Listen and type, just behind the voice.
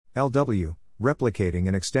LW, Replicating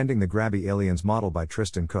and Extending the Grabby Aliens Model by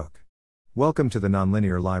Tristan Cook. Welcome to the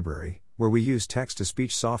Nonlinear Library, where we use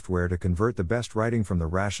text-to-speech software to convert the best writing from the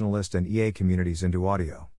Rationalist and EA communities into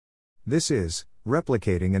audio. This is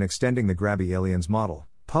Replicating and Extending the Grabby Aliens Model,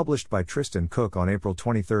 published by Tristan Cook on April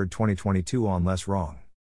 23, 2022 on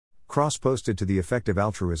LessWrong.Crossposted to the Effective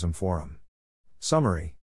Altruism Forum.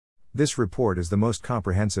 Summary. This report is the most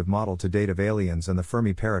comprehensive model to date of aliens and the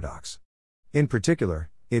Fermi paradox. In particular,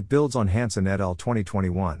 it builds on Hanson et al.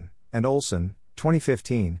 2021, and Olson,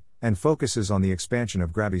 2015, and focuses on the expansion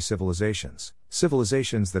of grabby civilizations,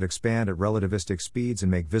 civilizations that expand at relativistic speeds and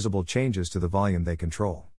make visible changes to the volume they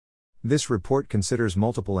control. This report considers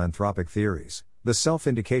multiple anthropic theories, the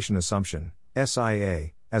self-indication assumption,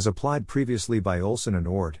 SIA, as applied previously by Olson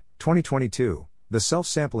Ord, 2022, the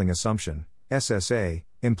self-sampling assumption, SSA,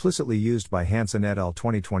 implicitly used by Hanson et al.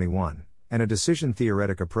 2021, and a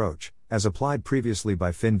decision-theoretic approach, as applied previously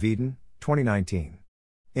by Finnveden, 2019.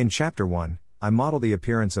 In Chapter 1, I model the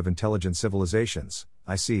appearance of intelligent civilizations,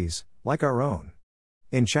 ICs, like our own.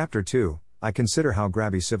 In Chapter 2, I consider how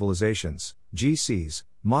grabby civilizations, GCs,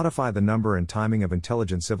 modify the number and timing of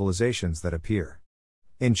intelligent civilizations that appear.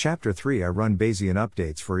 In Chapter 3, I run Bayesian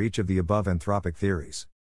updates for each of the above anthropic theories.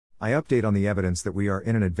 I update on the evidence that we are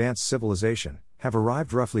in an advanced civilization, have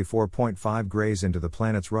arrived roughly 4.5 grays into the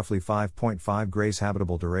planet's roughly 5.5 grays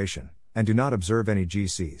habitable duration, and do not observe any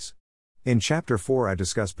GCs. In Chapter 4 I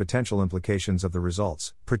discuss potential implications of the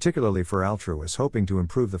results, particularly for altruists hoping to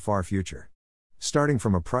improve the far future. Starting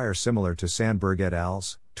from a prior similar to Sandberg et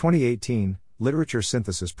al.'s 2018 literature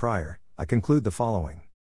synthesis prior, I conclude the following.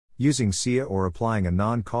 Using SIA or applying a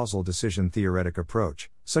non-causal decision-theoretic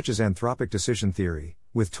approach, such as anthropic decision theory,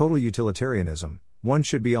 with total utilitarianism, one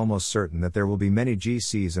should be almost certain that there will be many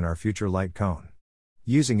GCs in our future light cone.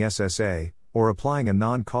 Using SSA, or applying a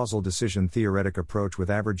non-causal decision-theoretic approach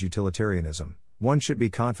with average utilitarianism, one should be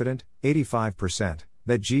confident, 85%,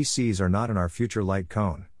 that GCs are not in our future light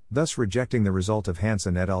cone, thus rejecting the result of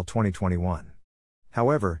Hanson et al. 2021.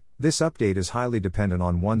 However, this update is highly dependent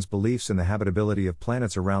on one's beliefs in the habitability of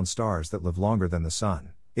planets around stars that live longer than the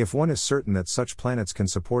Sun. If one is certain that such planets can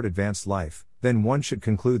support advanced life, then one should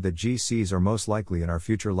conclude that GCs are most likely in our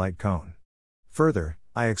future light cone. Further,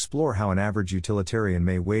 I explore how an average utilitarian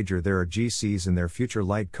may wager there are GCs in their future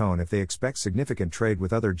light cone if they expect significant trade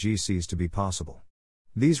with other GCs to be possible.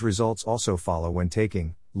 These results also follow when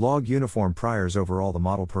taking log uniform priors over all the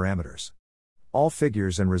model parameters. All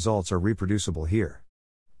figures and results are reproducible here.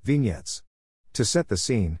 Vignettes. To set the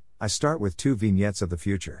scene, I start with 2 vignettes of the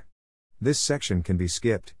future. This section can be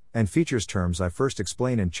skipped, and features terms I first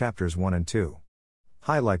explain in chapters 1 and 2.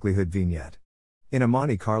 High likelihood vignette. In a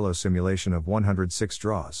Monte Carlo simulation of 106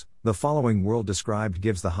 draws, the following world described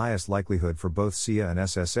gives the highest likelihood for both SIA and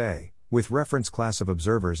SSA, with reference class of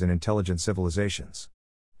observers in intelligent civilizations.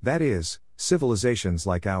 That is, civilizations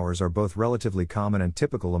like ours are both relatively common and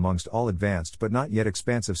typical amongst all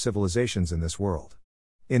advanced-but-not-yet-expansive civilizations in this world.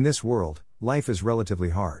 In this world, life is relatively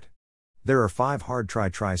hard. There are 5 hard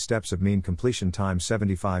try steps of mean completion time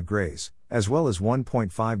 75 grays, as well as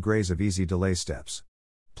 1.5 grays of easy delay steps.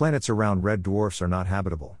 Planets around red dwarfs are not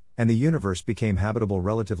habitable, and the universe became habitable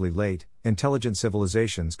relatively late. Intelligent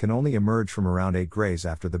civilizations can only emerge from around 8 grays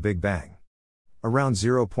after the Big Bang. Around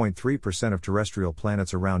 0.3% of terrestrial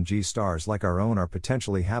planets around G stars like our own are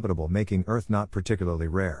potentially habitable, making Earth not particularly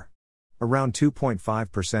rare. Around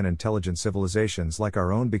 2.5% intelligent civilizations like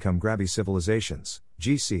our own become grabby civilizations,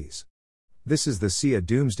 GCs. This is the SIA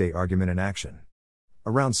Doomsday argument in action.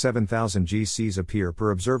 Around 7,000 GCs appear per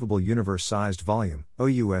observable universe-sized volume,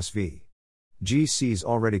 OUSV. GCs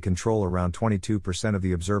already control around 22% of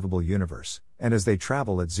the observable universe, and as they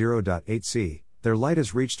travel at 0.8c, their light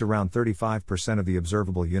has reached around 35% of the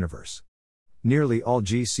observable universe. Nearly all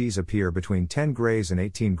GCs appear between 10 grays and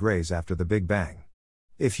 18 grays after the Big Bang.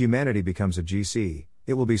 If humanity becomes a GC,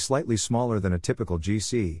 it will be slightly smaller than a typical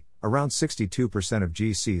GC, around 62% of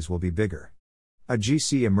GCs will be bigger. A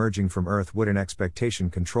GC emerging from Earth would in expectation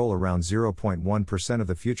control around 0.1% of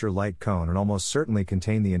the future light cone and almost certainly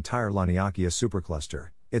contain the entire Laniakea supercluster,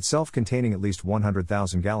 itself containing at least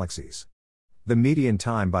 100,000 galaxies. The median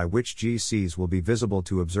time by which GCs will be visible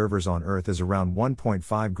to observers on Earth is around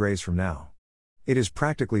 1.5 grays from now. It is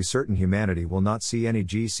practically certain humanity will not see any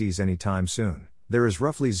GCs anytime soon. There is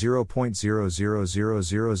roughly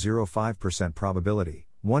 0.000005% probability,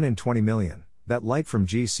 1 in 20 million, that light from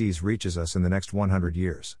GCs reaches us in the next 100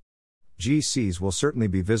 years. GCs will certainly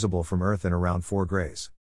be visible from Earth in around 4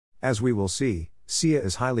 grays. As we will see, SIA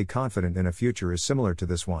is highly confident in a future is similar to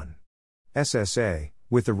this one. SSA,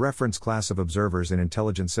 with the reference class of observers in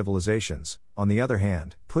intelligent civilizations, on the other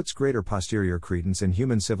hand, puts greater posterior credence in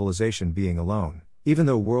human civilization being alone, even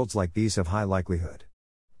though worlds like these have high likelihood.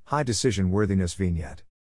 High decision worthiness vignette.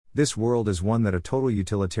 This world is one that a total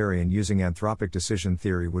utilitarian using anthropic decision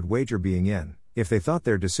theory would wager being in, if they thought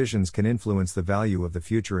their decisions can influence the value of the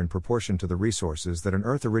future in proportion to the resources that an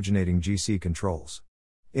Earth-originating GC controls.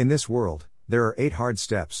 In this world, there are 8 hard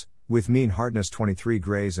steps, with mean hardness 23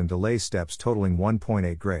 grays and delay steps totaling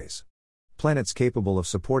 1.8 grays. Planets capable of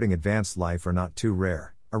supporting advanced life are not too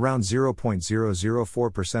rare. Around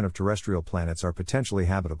 0.004% of terrestrial planets are potentially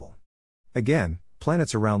habitable. Again,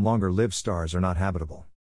 planets around longer-lived stars are not habitable.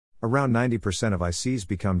 Around 90% of ICs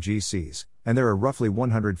become GCs, and there are roughly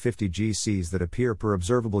 150 GCs that appear per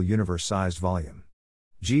observable universe-sized volume.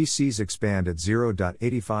 GCs expand at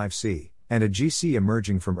 0.85 C, and a GC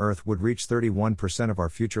emerging from Earth would reach 31% of our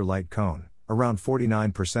future light cone, around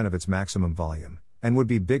 49% of its maximum volume, and would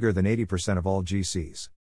be bigger than 80% of all GCs.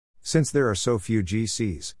 Since there are so few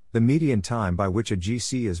GCs, the median time by which a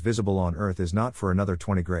GC is visible on Earth is not for another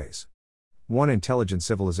 20 grays. 1. Intelligent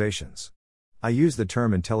civilizations. I use the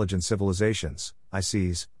term intelligent civilizations,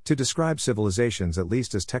 ICs, to describe civilizations at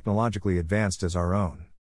least as technologically advanced as our own.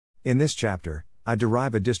 In this chapter, I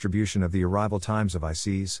derive a distribution of the arrival times of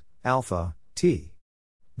ICs, alpha, t.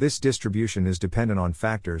 This distribution is dependent on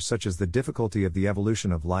factors such as the difficulty of the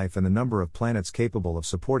evolution of life and the number of planets capable of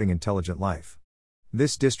supporting intelligent life.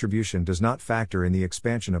 This distribution does not factor in the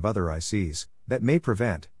expansion of other ICs, that may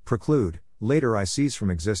preclude, later ICs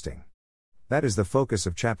from existing. That is the focus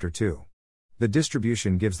of Chapter 2. The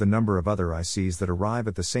distribution gives the number of other ICs that arrive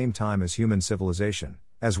at the same time as human civilization,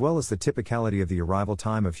 as well as the typicality of the arrival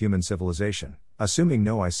time of human civilization, assuming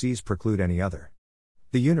no ICs preclude any other.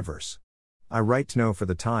 The universe. I write TNO for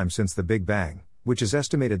the time since the Big Bang, which is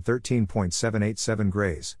estimated 13.787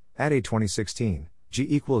 grays, at A 2016, G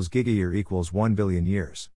equals gigayear equals 1 billion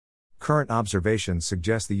years. Current observations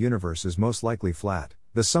suggest the universe is most likely flat.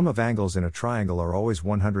 The sum of angles in a triangle are always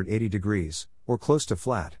 180 degrees, or close to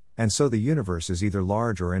flat, and so the universe is either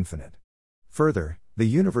large or infinite. Further, the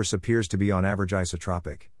universe appears to be on average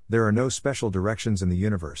isotropic, there are no special directions in the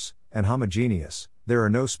universe, and homogeneous, there are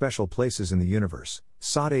no special places in the universe,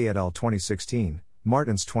 Sade et al. 2016,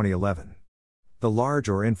 Martins 2011. The large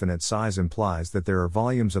or infinite size implies that there are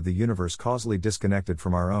volumes of the universe causally disconnected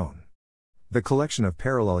from our own. The collection of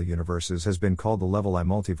parallel universes has been called the level I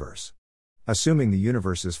multiverse. Assuming the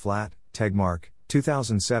universe is flat, Tegmark,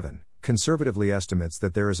 2007, conservatively estimates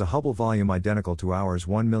that there is a Hubble volume identical to ours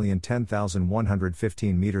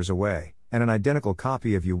 1,010,115 meters away, and an identical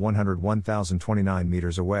copy of U 101,029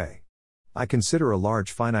 meters away. I consider a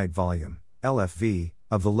large finite volume, LFV,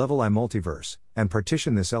 of the level I multiverse, and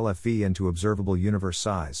partition this LFV into observable universe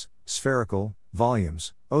size, spherical,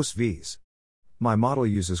 volumes, OSVs. My model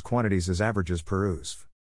uses quantities as averages per USV.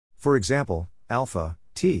 For example, alpha,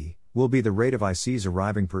 t, will be the rate of ICs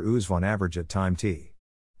arriving per USV on average at time t.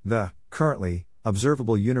 The, currently,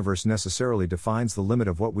 observable universe necessarily defines the limit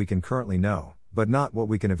of what we can currently know, but not what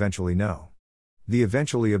we can eventually know. The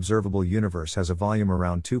eventually observable universe has a volume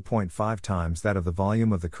around 2.5 times that of the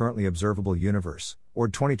volume of the currently observable universe,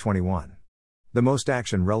 Ord 2021. The most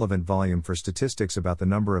action-relevant volume for statistics about the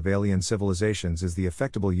number of alien civilizations is the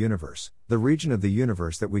effectable universe, the region of the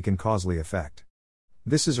universe that we can causally affect.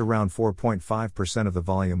 This is around 4.5% of the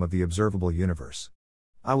volume of the observable universe.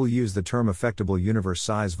 I will use the term effectable universe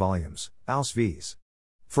size volumes, AUSVs.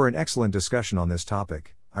 For an excellent discussion on this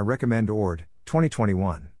topic, I recommend Ord,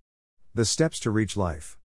 2021. The steps to reach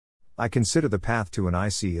life. I consider the path to an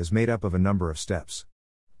IC as made up of a number of steps.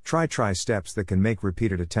 Try steps that can make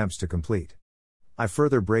repeated attempts to complete. I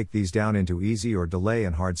further break these down into easy or delay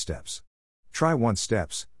and hard steps. Try once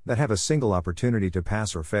steps, that have a single opportunity to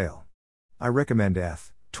pass or fail. I recommend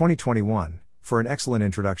F, 2021, for an excellent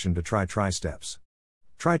introduction to try steps.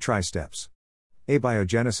 Try steps.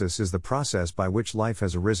 Abiogenesis is the process by which life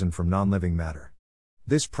has arisen from non-living matter.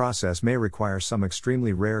 This process may require some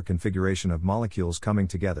extremely rare configuration of molecules coming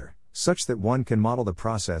together, such that one can model the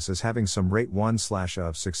process as having some rate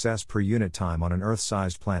 1/of success per unit time on an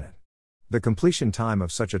Earth-sized planet. The completion time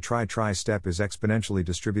of such a try step is exponentially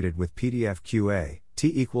distributed with PDF QA,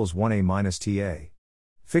 t equals 1a minus ta.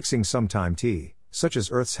 Fixing some time t, such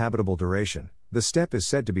as Earth's habitable duration, the step is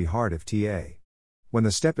said to be hard if ta. When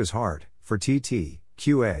the step is hard, for tt,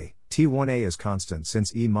 qa, t1a is constant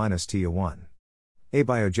since e minus ta1.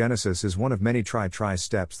 Abiogenesis is one of many try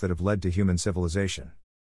steps that have led to human civilization.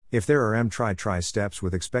 If there are m try steps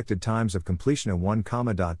with expected times of completion of 1,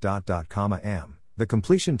 m, the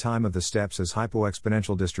completion time of the steps is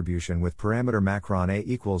hypoexponential distribution with parameter macron a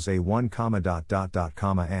equals a 1,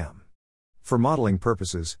 m. For modeling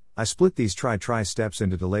purposes, I split these try steps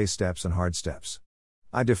into delay steps and hard steps.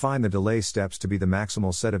 I define the delay steps to be the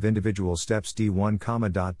maximal set of individual steps d1,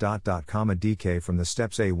 dk from the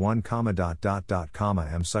steps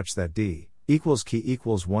a1, m such that d equals key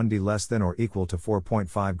equals 1d less than or equal to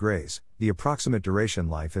 4.5 grays, the approximate duration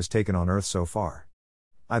life has taken on Earth so far.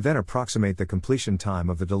 I then approximate the completion time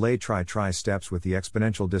of the delayed try steps with the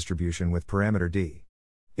exponential distribution with parameter d.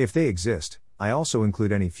 If they exist, I also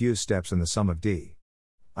include any fuse steps in the sum of d.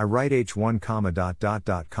 I write h1,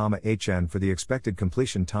 hn for the expected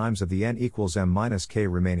completion times of the n equals m minus k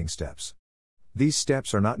remaining steps. These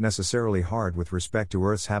steps are not necessarily hard with respect to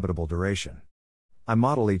Earth's habitable duration. I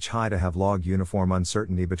model each high to have log uniform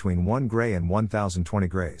uncertainty between 1 gray and 1020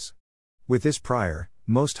 grays. With this prior,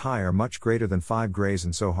 most high are much greater than 5 grays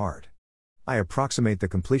and so hard. I approximate the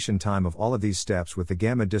completion time of all of these steps with the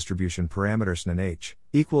gamma distribution parameters n h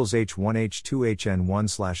equals h1 h2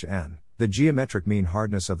 hn1/n, the geometric mean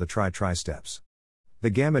hardness of the try steps. The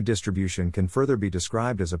gamma distribution can further be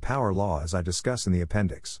described as a power law as I discuss in the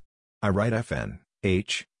appendix. I write Fn,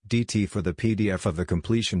 h, dt for the PDF of the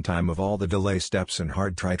completion time of all the delay steps and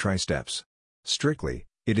hard try steps. Strictly,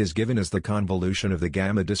 it is given as the convolution of the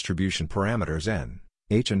gamma distribution parameters n,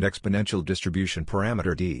 h and exponential distribution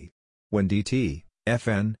parameter d. When dt,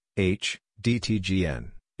 Fn, h, dt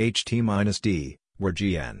gn, ht minus d, where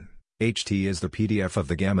gn, ht is the PDF of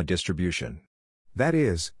the gamma distribution. That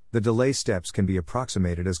is, the delay steps can be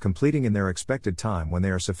approximated as completing in their expected time when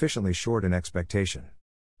they are sufficiently short in expectation.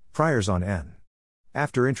 Priors on n.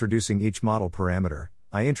 After introducing each model parameter,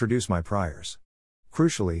 I introduce my priors.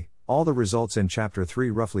 Crucially, all the results in Chapter 3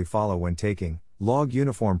 roughly follow when taking log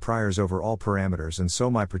uniform priors over all parameters, and so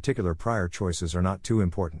my particular prior choices are not too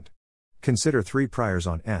important. Consider 3 priors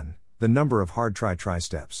on n, the number of hard try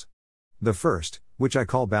steps. The first, which I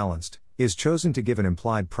call balanced, is chosen to give an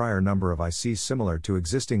implied prior number of ICs similar to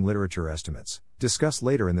existing literature estimates, discussed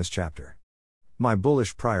later in this chapter. My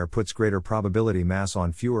bullish prior puts greater probability mass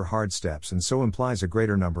on fewer hard steps and so implies a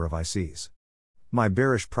greater number of ICs. My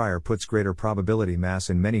bearish prior puts greater probability mass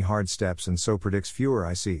in many hard steps and so predicts fewer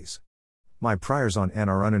ICs. My priors on n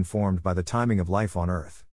are uninformed by the timing of life on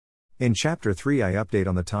Earth. In Chapter 3 I update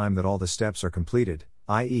on the time that all the steps are completed,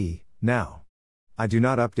 i.e., now. I do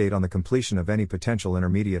not update on the completion of any potential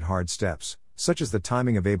intermediate hard steps, such as the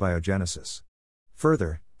timing of abiogenesis.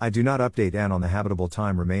 Further, I do not update n on the habitable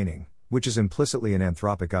time remaining, which is implicitly an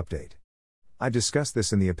anthropic update. I discuss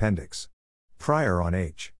this in the appendix. Prior on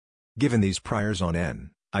h. Given these priors on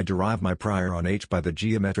n, I derive my prior on h by the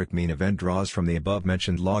geometric mean of n draws from the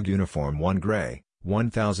above-mentioned log uniform 1 gray,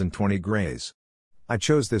 1020 grays. I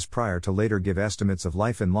chose this prior to later give estimates of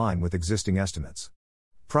life in line with existing estimates.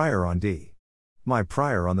 Prior on d. My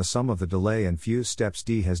prior on the sum of the delay and fuse steps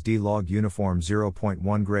d has d log uniform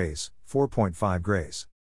 0.1 grays, 4.5 grays.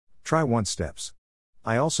 Try once steps.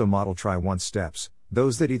 I also model try once steps,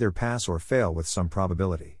 those that either pass or fail with some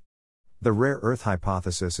probability. The rare Earth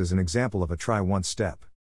hypothesis is an example of a try once step.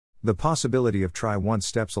 The possibility of try once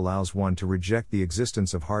steps allows one to reject the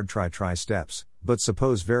existence of hard try steps, but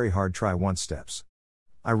suppose very hard try once steps.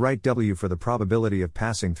 I write W for the probability of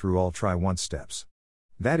passing through all try once steps.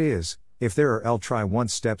 That is, if there are L try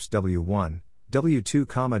once steps W1, W2,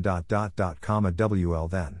 WL,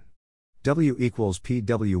 then W equals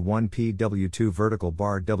PW1 PW2 vertical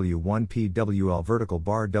bar W1 PWL vertical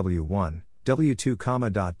bar W1, W2,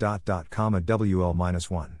 WL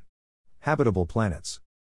minus 1. Habitable planets.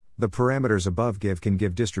 The parameters above can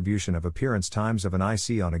give distribution of appearance times of an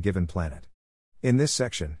IC on a given planet. In this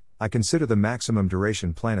section, I consider the maximum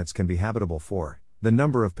duration planets can be habitable for, the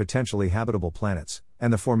number of potentially habitable planets,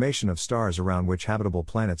 and the formation of stars around which habitable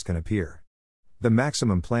planets can appear. The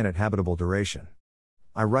maximum planet habitable duration.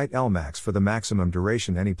 I write Lmax for the maximum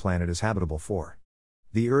duration any planet is habitable for.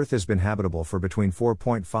 The Earth has been habitable for between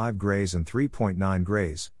 4.5 grays and 3.9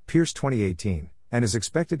 grays, Pierce 2018, and is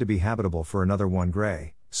expected to be habitable for another 1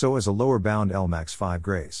 gray, so as a lower bound Lmax 5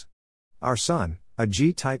 grays. Our Sun, a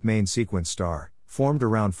G-type main sequence star, formed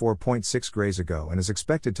around 4.6 grays ago and is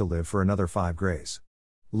expected to live for another 5 grays.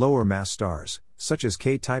 Lower mass stars, such as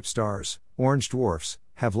K-type stars, orange dwarfs,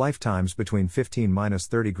 have lifetimes between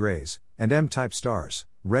 15-30 grays, and M-type stars,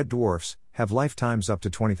 red dwarfs, have lifetimes up to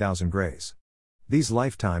 20,000 grays. These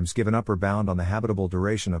lifetimes give an upper bound on the habitable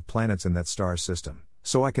duration of planets in that star system,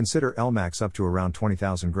 so I consider Lmax up to around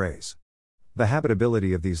 20,000 grays. The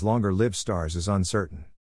habitability of these longer-lived stars is uncertain.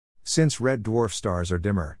 Since red dwarf stars are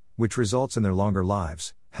dimmer, which results in their longer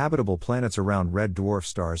lives, habitable planets around red dwarf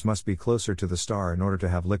stars must be closer to the star in order to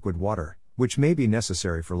have liquid water, which may be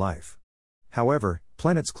necessary for life. However,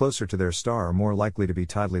 planets closer to their star are more likely to be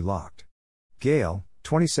tidally locked. Gale,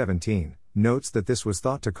 2017, notes that this was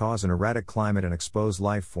thought to cause an erratic climate and expose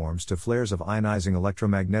life forms to flares of ionizing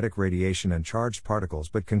electromagnetic radiation and charged particles,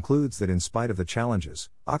 but concludes that in spite of the challenges,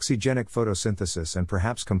 oxygenic photosynthesis and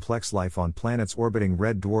perhaps complex life on planets orbiting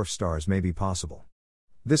red dwarf stars may be possible.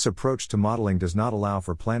 This approach to modeling does not allow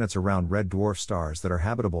for planets around red dwarf stars that are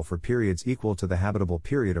habitable for periods equal to the habitable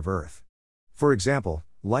period of Earth. For example,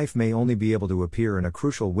 life may only be able to appear in a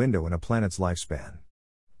crucial window in a planet's lifespan.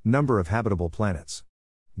 Number of habitable planets.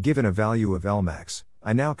 Given a value of Lmax,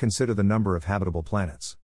 I now consider the number of habitable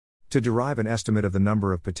planets. To derive an estimate of the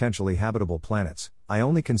number of potentially habitable planets, I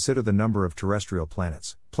only consider the number of terrestrial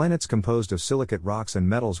planets, planets composed of silicate rocks and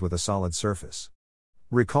metals with a solid surface.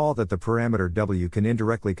 Recall that the parameter W can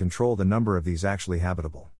indirectly control the number of these actually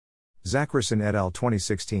habitable. Zachrison et al.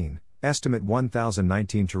 2016, estimate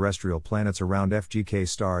 1,019 terrestrial planets around FGK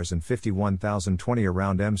stars and 51,020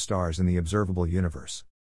 around M stars in the observable universe.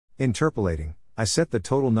 Interpolating, I set the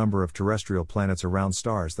total number of terrestrial planets around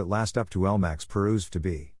stars that last up to Lmax per USV to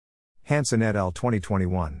be. Hanson et al.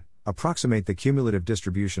 2021, approximate the cumulative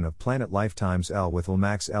distribution of planet lifetimes L with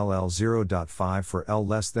Lmax LL 0.5 for L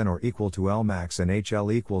less than or equal to Lmax and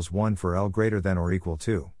HL equals 1 for L greater than or equal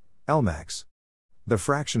to Lmax. The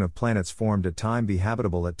fraction of planets formed at time b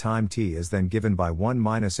habitable at time t is then given by 1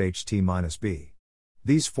 minus ht minus b.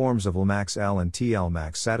 These forms of Lmax L and T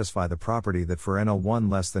Lmax satisfy the property that for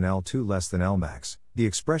NL1 less than L2 less than Lmax, the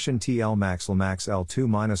expression T Lmax Lmax L2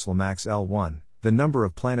 minus Lmax L1, the number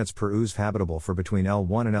of planets per USV habitable for between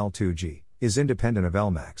L1 and L2G, is independent of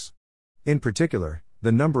Lmax. In particular,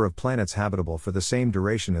 the number of planets habitable for the same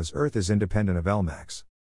duration as Earth is independent of Lmax.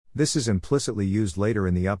 This is implicitly used later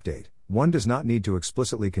in the update. One does not need to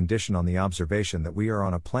explicitly condition on the observation that we are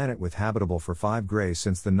on a planet with habitable for 5 grays,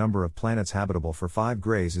 since the number of planets habitable for 5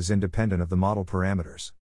 grays is independent of the model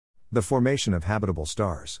parameters. The formation of habitable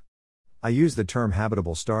stars. I use the term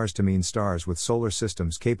habitable stars to mean stars with solar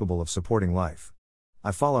systems capable of supporting life.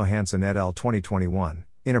 I follow Hanson et al. 2021,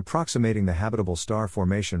 in approximating the habitable star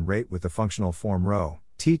formation rate with the functional form ρ,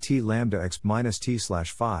 T lambda x minus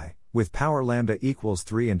T/phi, with power lambda equals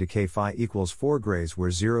 3 and decay phi equals 4 grays, where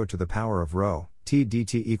 0 to the power of ρ, T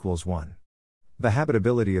dt equals 1. The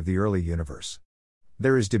habitability of the early universe.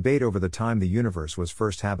 There is debate over the time the universe was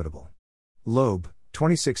first habitable. Loeb,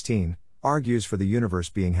 2016, argues for the universe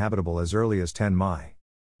being habitable as early as 10 Mai.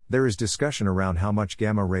 There is discussion around how much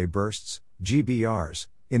gamma-ray bursts, GBRs,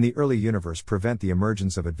 in the early universe prevent the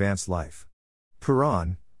emergence of advanced life.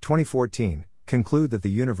 Puran, 2014, conclude that the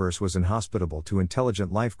universe was inhospitable to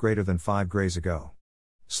intelligent life greater than 5 grays ago.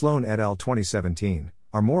 Sloan et al. 2017,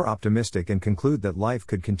 are more optimistic and conclude that life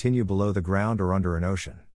could continue below the ground or under an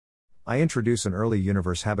ocean. I introduce an early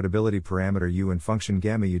universe habitability parameter U and function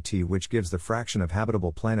gamma ut, which gives the fraction of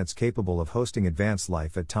habitable planets capable of hosting advanced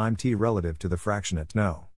life at time t relative to the fraction at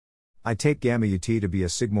no. I take gamma ut to be a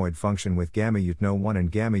sigmoid function with gamma ut no 1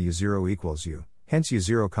 and gamma u0 equals u, hence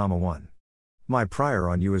u0, 1. My prior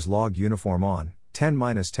on u is log uniform on 10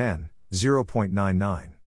 minus 10,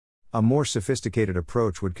 0.99. A more sophisticated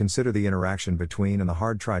approach would consider the interaction between and the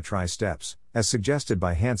hard try steps, as suggested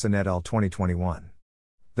by Hanson et al. 2021.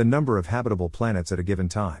 The number of habitable planets at a given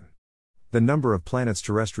time. The number of planets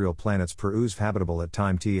terrestrial planets per USV habitable at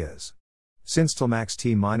time t is. Since Lmax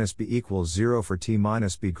t minus b equals 0 for t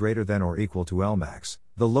minus b greater than or equal to Lmax,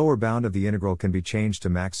 the lower bound of the integral can be changed to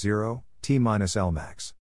max 0, t minus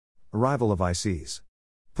Lmax. Arrival of ICs.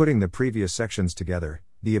 Putting the previous sections together,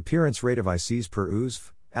 the appearance rate of ICs per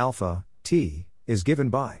USV, alpha, t, is given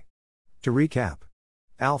by. To recap,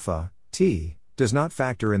 alpha, t, does not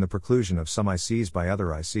factor in the preclusion of some ICs by other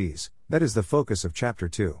ICs, that is the focus of Chapter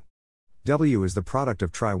 2. W is the product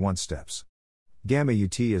of try-once steps. Gamma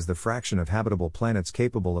ut is the fraction of habitable planets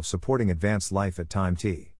capable of supporting advanced life at time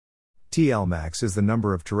t. Tlmax is the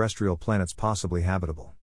number of terrestrial planets possibly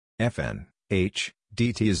habitable. Fn, h,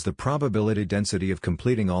 dt is the probability density of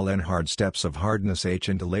completing all n hard steps of hardness h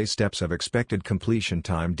and delay steps of expected completion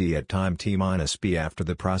time d at time t minus b after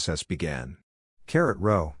the process began.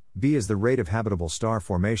 Ρ, b is the rate of habitable star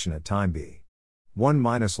formation at time b. 1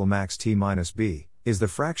 minus Lmax t minus b is the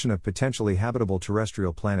fraction of potentially habitable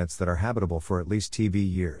terrestrial planets that are habitable for at least tb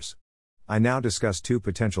years. I now discuss two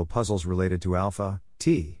potential puzzles related to alpha,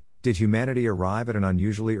 t. Did humanity arrive at an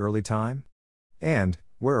unusually early time? And,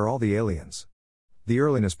 where are all the aliens? The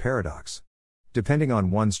earliness paradox. Depending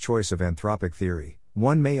on one's choice of anthropic theory,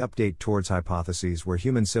 one may update towards hypotheses where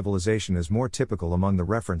human civilization is more typical among the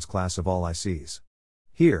reference class of all ICs.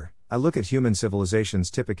 Here, I look at human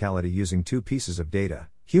civilization's typicality using two pieces of data: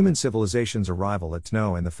 human civilization's arrival at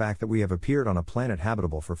TNO and the fact that we have appeared on a planet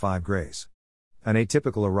habitable for 5 grays. An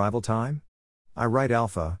atypical arrival time? I write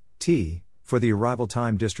alpha, t, for the arrival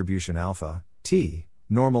time distribution alpha, t,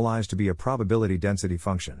 normalized to be a probability density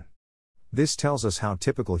function. This tells us how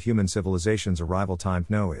typical human civilization's arrival time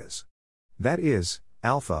TNO is. That is,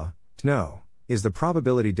 alpha, TNO, is the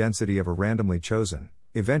probability density of a randomly chosen,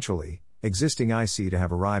 eventually, existing IC to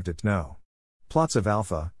have arrived at TNO. Plots of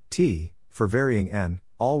alpha, t, for varying n,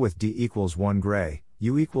 all with d equals 1 gray,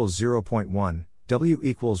 u equals 0.1, w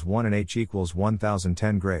equals 1 and h equals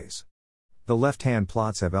 1010 grays. The left-hand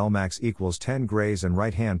plots have Lmax equals 10 grays and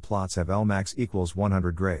right-hand plots have Lmax equals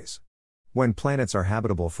 100 grays. When planets are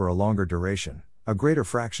habitable for a longer duration, a greater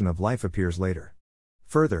fraction of life appears later.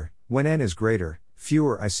 Further, when n is greater,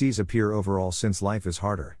 fewer ICs appear overall since life is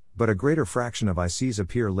harder, but a greater fraction of ICs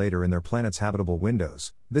appear later in their planet's habitable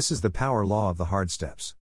windows. This is the power law of the hard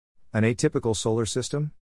steps. An atypical solar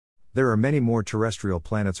system? There are many more terrestrial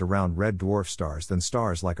planets around red dwarf stars than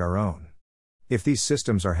stars like our own. If these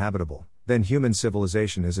systems are habitable, then human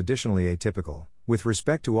civilization is additionally atypical, with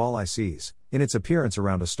respect to all ICs, in its appearance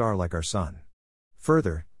around a star like our Sun.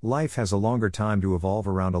 Further, life has a longer time to evolve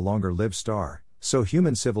around a longer-lived star, so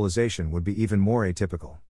human civilization would be even more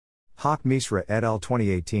atypical. Haq Misra et al.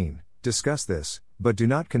 2018 discuss this, but do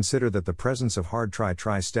not consider that the presence of hard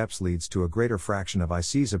tri steps leads to a greater fraction of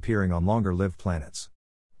ICs appearing on longer-lived planets.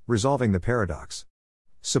 Resolving the paradox.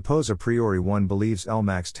 Suppose a priori one believes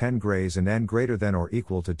Lmax 10 grays and n greater than or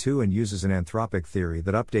equal to 2 and uses an anthropic theory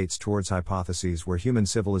that updates towards hypotheses where human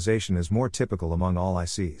civilization is more typical among all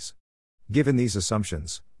ICs. Given these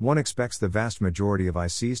assumptions, one expects the vast majority of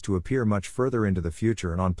ICs to appear much further into the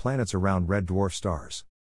future and on planets around red dwarf stars.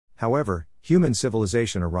 However, human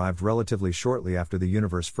civilization arrived relatively shortly after the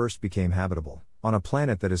universe first became habitable, on a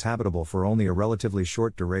planet that is habitable for only a relatively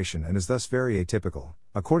short duration and is thus very atypical,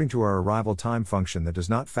 according to our arrival time function that does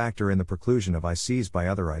not factor in the preclusion of ICs by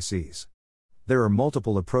other ICs. There are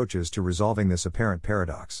multiple approaches to resolving this apparent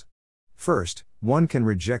paradox. First, one can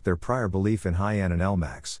reject their prior belief in high n and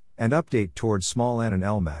Lmax, and update towards small n and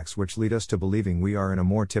Lmax, which lead us to believing we are in a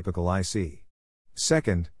more typical IC.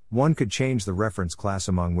 Second, one could change the reference class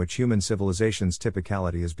among which human civilization's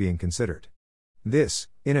typicality is being considered. This,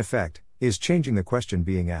 in effect, is changing the question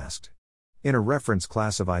being asked. In a reference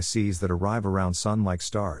class of ICs that arrive around Sun-like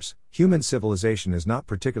stars, human civilization is not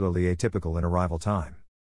particularly atypical in arrival time.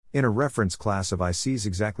 In a reference class of ICs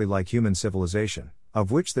exactly like human civilization,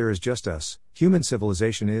 of which there is just us, human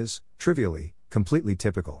civilization is, trivially, completely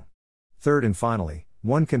typical. Third and finally,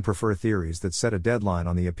 one can prefer theories that set a deadline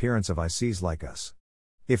on the appearance of ICs like us.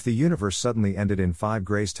 If the universe suddenly ended in 5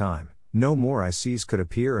 grays time, no more ICs could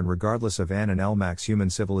appear, and regardless of n and Lmax, human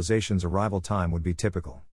civilization's arrival time would be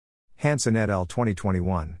typical. Hanson et al.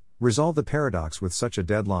 2021 resolve the paradox with such a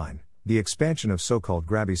deadline, the expansion of so-called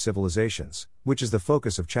grabby civilizations, which is the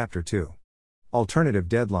focus of Chapter 2. Alternative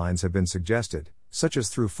deadlines have been suggested, such as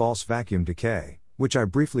through false vacuum decay, which I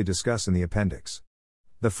briefly discuss in the appendix.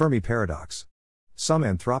 The Fermi paradox. Some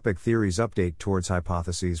anthropic theories update towards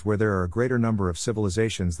hypotheses where there are a greater number of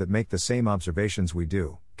civilizations that make the same observations we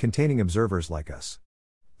do, containing observers like us.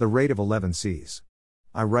 The rate of 11 Cs.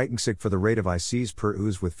 I write NCIC for the rate of ICs per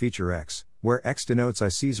ooze with feature x, where x denotes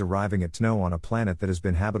ICs arriving at TNO on a planet that has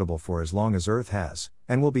been habitable for as long as Earth has,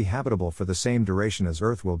 and will be habitable for the same duration as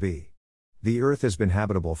Earth will be. The Earth has been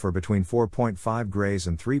habitable for between 4.5 grays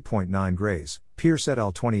and 3.9 grays, Pierce et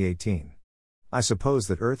al. 2018. I suppose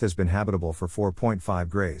that Earth has been habitable for 4.5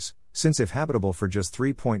 grays, since if habitable for just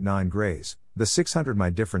 3.9 grays, the 600 mi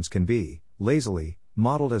difference can be, lazily,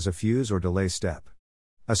 modeled as a fuse or delay step.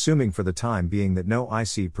 Assuming for the time being that no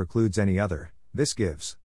IC precludes any other, this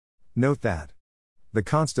gives. Note that the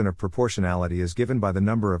constant of proportionality is given by the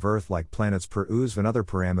number of Earth-like planets per ooze and other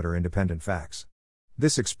parameter-independent facts.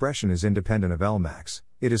 This expression is independent of Lmax.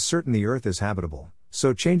 It is certain the Earth is habitable,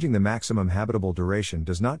 so changing the maximum habitable duration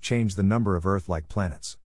does not change the number of Earth-like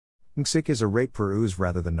planets. NCIC is a rate per ooze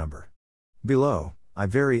rather than number. Below, I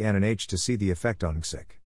vary n and h to see the effect on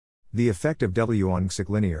NCIC. The effect of W on NCIC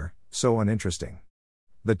linear, so uninteresting.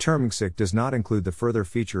 The term NCIC does not include the further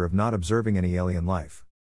feature of not observing any alien life.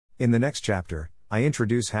 In the next chapter, I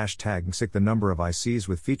introduce #NCIC, the number of ICs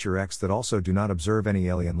with feature x that also do not observe any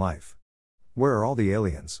alien life. Where are all the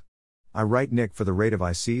aliens? I write NIC for the rate of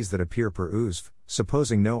ICs that appear per ooze,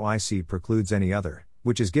 supposing no IC precludes any other,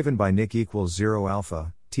 which is given by NIC equals 0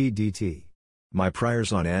 alpha, t dt. My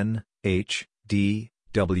priors on n, h, d,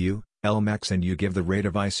 w, Lmax and u give the rate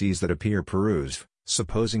of ICs that appear per ooze,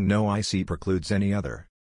 supposing no IC precludes any other.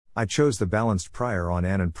 I chose the balanced prior on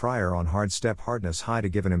n and prior on hard step hardness high to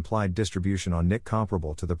give an implied distribution on NIC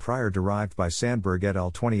comparable to the prior derived by Sandberg et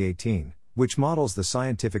al. 2018, which models the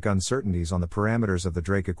scientific uncertainties on the parameters of the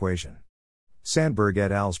Drake equation. Sandberg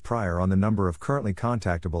et al.'s prior on the number of currently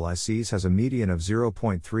contactable ICs has a median of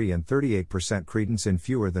 0.3 and 38% credence in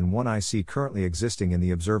fewer than one IC currently existing in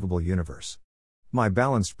the observable universe. My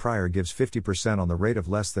balanced prior gives 50% on the rate of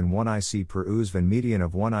less than 1 IC per USV and median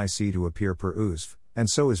of 1 IC to appear per USV, and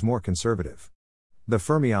so is more conservative. The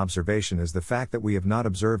Fermi observation is the fact that we have not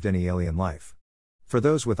observed any alien life. For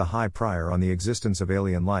those with a high prior on the existence of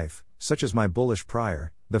alien life, such as my bullish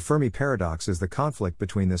prior, the Fermi paradox is the conflict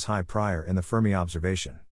between this high prior and the Fermi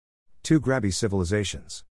observation. 2 grabby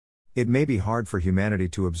civilizations. It may be hard for humanity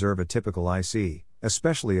to observe a typical IC,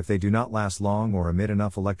 especially if they do not last long or emit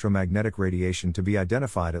enough electromagnetic radiation to be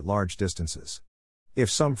identified at large distances. If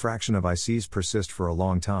some fraction of ICs persist for a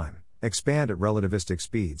long time, expand at relativistic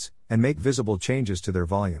speeds, and make visible changes to their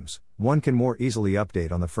volumes, one can more easily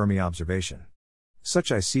update on the Fermi observation. Such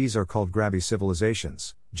ICs are called grabby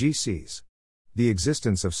civilizations, GCs. The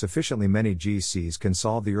existence of sufficiently many GCs can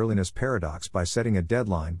solve the earliness paradox by setting a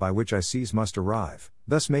deadline by which ICs must arrive,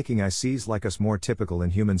 thus making ICs like us more typical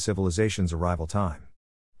in human civilization's arrival time.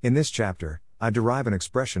 In this chapter, I derive an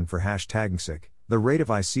expression for #GC, the rate of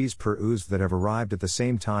ICs per USV that have arrived at the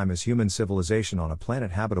same time as human civilization on a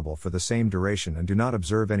planet habitable for the same duration and do not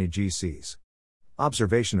observe any GCs.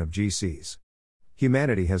 Observation of GCs.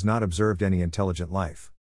 Humanity has not observed any intelligent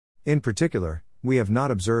life. In particular, we have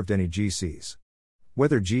not observed any GCs.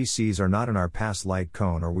 Whether GCs are not in our past light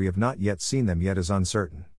cone or we have not yet seen them yet is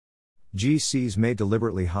uncertain. GCs may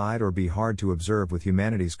deliberately hide or be hard to observe with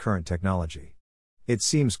humanity's current technology. It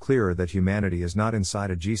seems clearer that humanity is not inside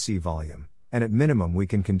a GC volume, and at minimum we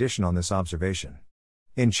can condition on this observation.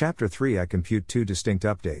 In Chapter 3 I compute 2 distinct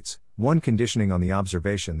updates, one conditioning on the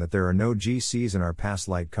observation that there are no GCs in our past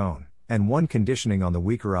light cone, and one conditioning on the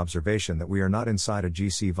weaker observation that we are not inside a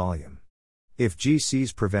GC volume. If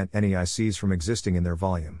GCs prevent any ICs from existing in their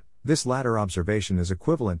volume, this latter observation is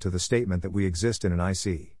equivalent to the statement that we exist in an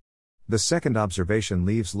IC. The second observation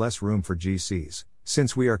leaves less room for GCs,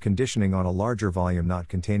 since we are conditioning on a larger volume not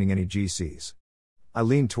containing any GCs. I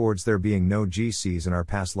lean towards there being no GCs in our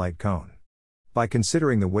past light cone. By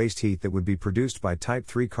considering the waste heat that would be produced by Type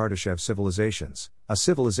 3 Kardashev civilizations, a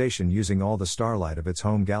civilization using all the starlight of its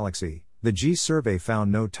home galaxy, the G survey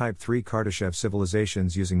found no Type 3 Kardashev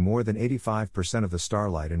civilizations using more than 85% of the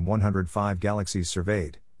starlight in 105 galaxies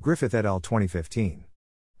surveyed, Griffith et al. 2015.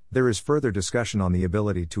 There is further discussion on the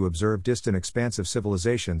ability to observe distant expansive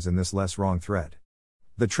civilizations in this LessWrong thread.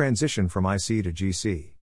 The transition from IC to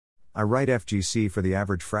GC. I write FGC for the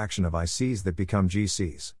average fraction of ICs that become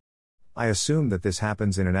GCs. I assume that this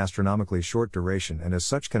happens in an astronomically short duration and as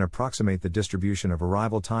such can approximate the distribution of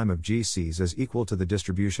arrival time of GCs as equal to the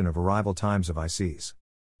distribution of arrival times of ICs.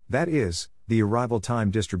 That is, the arrival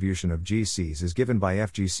time distribution of GCs is given by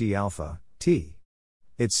FGC alpha, T.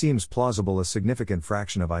 It seems plausible a significant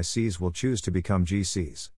fraction of ICs will choose to become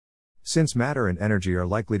GCs. Since matter and energy are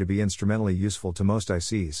likely to be instrumentally useful to most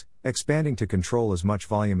ICs, expanding to control as much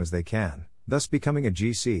volume as they can, thus becoming a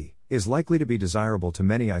GC, is likely to be desirable to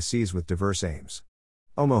many ICs with diverse aims.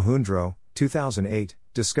 Omohundro, 2008,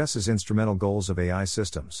 discusses instrumental goals of AI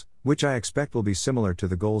systems, which I expect will be similar to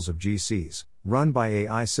the goals of GCs, run by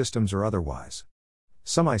AI systems or otherwise.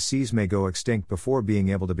 Some ICs may go extinct before being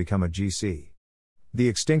able to become a GC. The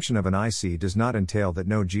extinction of an IC does not entail that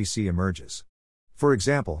no GC emerges. For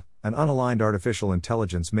example, an unaligned artificial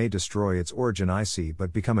intelligence may destroy its origin IC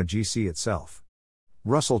but become a GC itself.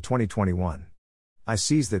 Russell 2021.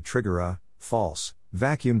 ICs that trigger a false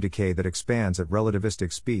vacuum decay that expands at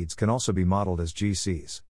relativistic speeds can also be modeled as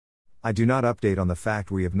GCs. I do not update on the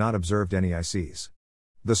fact we have not observed any ICs.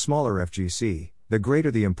 The smaller FGC, the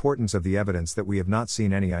greater the importance of the evidence that we have not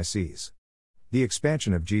seen any ICs. The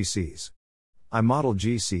expansion of GCs. I model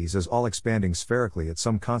GCs as all expanding spherically at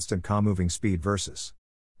some constant moving speed versus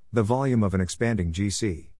the volume of an expanding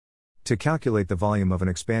GC. To calculate the volume of an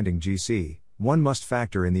expanding GC, one must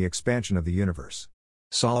factor in the expansion of the universe.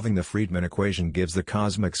 Solving the Friedman equation gives the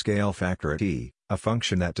cosmic scale factor at E, a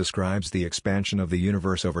function that describes the expansion of the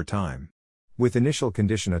universe over time. With initial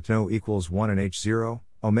condition at no equals 1 and h0,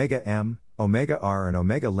 omega m, omega r and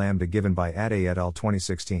omega lambda given by Ade et al.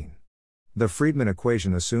 2016. The Friedman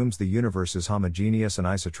equation assumes the universe is homogeneous and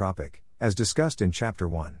isotropic, as discussed in Chapter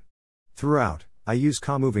 1. Throughout, I use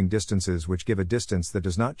moving distances which give a distance that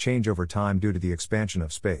does not change over time due to the expansion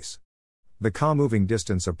of space. The moving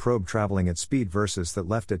distance a probe traveling at speed versus that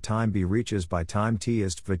left at time b reaches by time t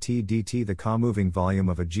is t dt. The moving volume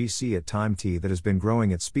of a GC at time t that has been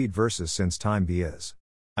growing at speed versus since time b is.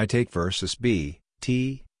 I take versus b,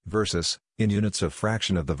 t, versus, in units of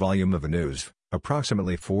fraction of the volume of an USV,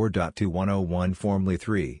 approximately 4.2101 formally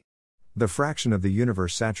 3. The fraction of the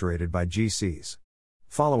universe saturated by GCs.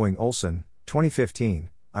 Following Olson, 2015,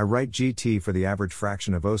 I write GT for the average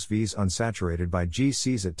fraction of OS-Vs unsaturated by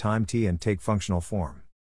GCs at time t and take functional form.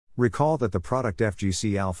 Recall that the product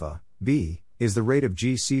FGC alpha, b, is the rate of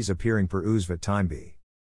GCs appearing per USV at time b.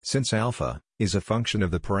 Since alpha is a function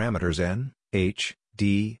of the parameters n, h,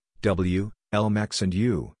 d, w, L max and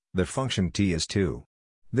u, the function t is 2.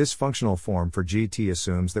 This functional form for GT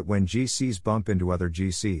assumes that when GCs bump into other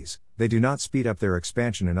GCs, they do not speed up their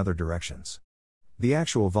expansion in other directions. The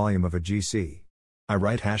actual volume of a GC. I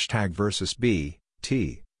write #versus b,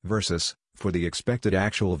 t, versus, for the expected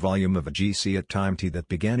actual volume of a GC at time t that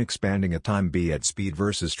began expanding at time b at speed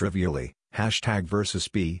versus trivially, #versus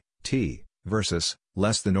b, t, versus,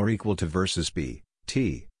 less than or equal to versus b,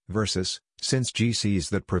 t, versus, since GCs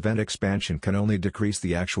that prevent expansion can only decrease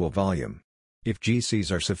the actual volume. If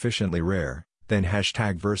GCs are sufficiently rare, then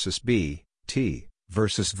 #versus b, t,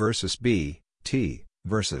 versus b, t,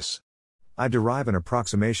 versus. I derive an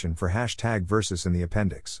approximation for #versus in the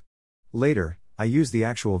appendix. Later, I use the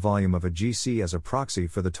actual volume of a GC as a proxy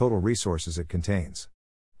for the total resources it contains.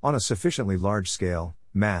 On a sufficiently large scale,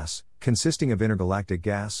 mass, consisting of intergalactic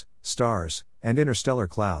gas, stars, and interstellar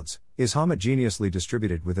clouds, is homogeneously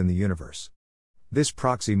distributed within the universe. This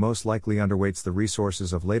proxy most likely underweights the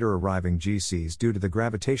resources of later arriving GCs due to the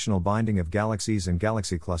gravitational binding of galaxies and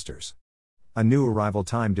galaxy clusters. A new arrival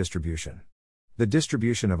time distribution. The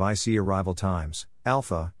distribution of IC arrival times,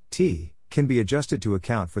 alpha, t, can be adjusted to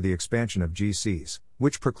account for the expansion of GCs,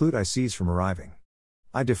 which preclude ICs from arriving.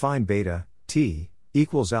 I define beta, t,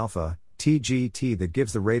 equals alpha, tgt that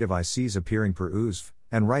gives the rate of ICs appearing per USV,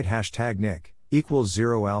 and write #nic, equals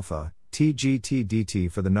 0 alpha, tgt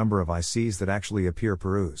dt for the number of ICs that actually appear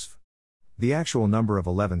per USV. The actual number of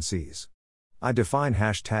 11 Cs. I define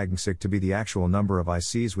 #ncic to be the actual number of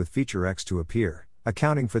ICs with feature x to appear,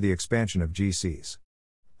 accounting for the expansion of GCs.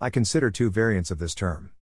 I consider two variants of this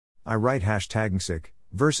term. I write #ncic,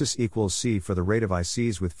 versus equals c for the rate of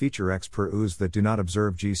ICs with feature x per USV that do not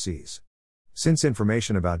observe GCs. Since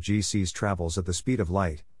information about GCs travels at the speed of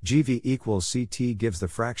light, GV equals ct gives the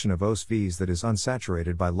fraction of OS-Vs that is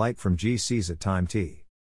unsaturated by light from GCs at time t.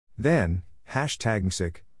 Then,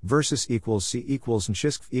 #ncic, versus equals c equals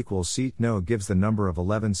ncisk equals c no gives the number of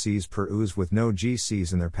 11 Cs per USV with no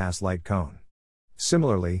GCs in their pass light cone.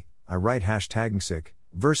 Similarly, I write #ncic,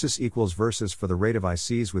 versus equals versus for the rate of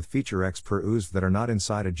ICs with feature x per USV that are not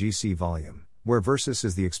inside a GC volume, where versus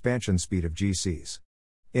is the expansion speed of GCs.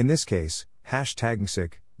 In this case,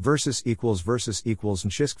 #ncic, versus equals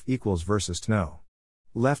ncisk equals versus tno.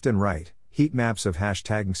 Left and right, heat maps of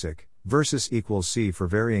 #ncic, versus equals c for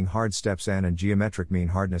varying hard steps n and geometric mean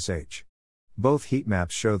hardness h. Both heat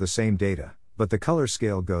maps show the same data, but the color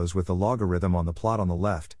scale goes with the logarithm on the plot on the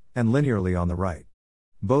left, and linearly on the right.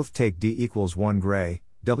 Both take d equals 1 gray,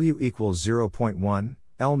 w equals 0.1,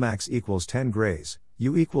 L max equals 10 grays,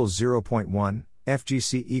 u equals 0.1,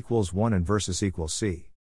 FGC equals 1 and versus equals c.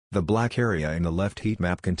 The black area in the left heat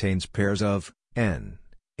map contains pairs of n,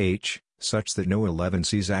 h, such that no 11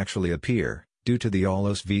 Cs actually appear, due to the all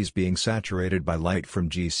OS-Vs being saturated by light from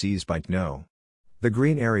GCs by tno. The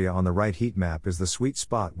green area on the right heat map is the sweet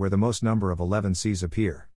spot where the most number of 11 Cs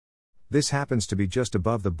appear. This happens to be just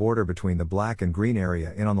above the border between the black and green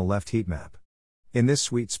area on the left heat map. In this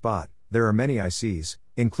sweet spot, there are many ICs,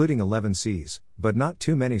 including 11 Cs, but not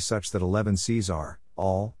too many such that 11 Cs are,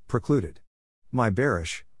 all, precluded. My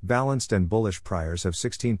bearish, balanced and bullish priors have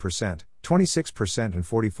 16%, 26% and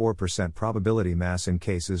 44% probability mass in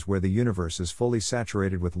cases where the universe is fully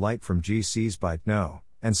saturated with light from GCs by tno,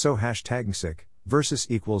 and so #ncic, versus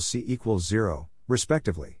equals c equals 0,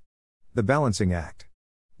 respectively. The balancing act.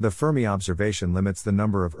 The Fermi observation limits the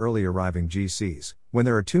number of early arriving GCs. When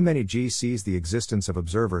there are too many GCs, the existence of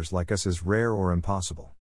observers like us is rare or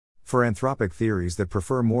impossible. For anthropic theories that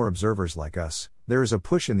prefer more observers like us, there is a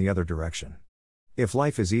push in the other direction. If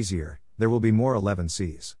life is easier, there will be more 11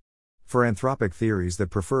 Cs. For anthropic theories that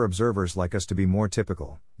prefer observers like us to be more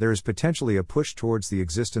typical, there is potentially a push towards the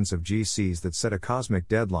existence of GCs that set a cosmic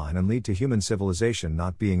deadline and lead to human civilization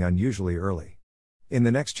not being unusually early. In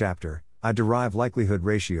the next chapter, I derive likelihood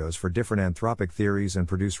ratios for different anthropic theories and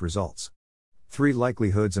produce results. 3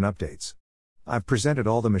 likelihoods and updates. I've presented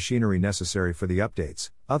all the machinery necessary for the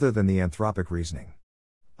updates, other than the anthropic reasoning.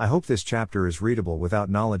 I hope this chapter is readable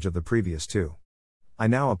without knowledge of the previous 2. I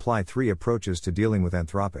now apply 3 approaches to dealing with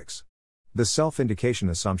anthropics. The self-indication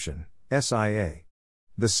assumption, SIA.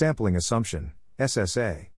 The sampling assumption,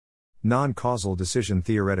 SSA. Non-causal decision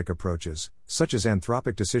theoretic approaches, such as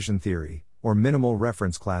anthropic decision theory, or minimal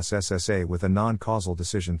reference class SSA with a non-causal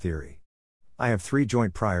decision theory. I have 3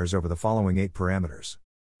 joint priors over the following 8 parameters.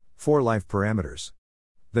 4 life parameters.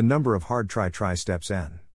 The number of hard try steps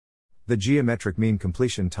n. The geometric mean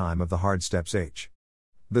completion time of the hard steps h.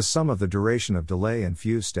 The sum of the duration of delay and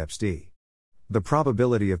fuse steps d. The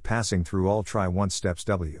probability of passing through all try-once steps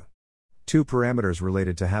w. 2 parameters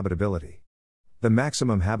related to habitability. The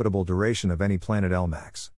maximum habitable duration of any planet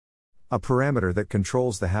Lmax. A parameter that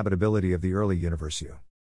controls the habitability of the early universe U.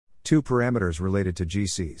 2 parameters related to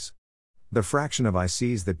GCs. The fraction of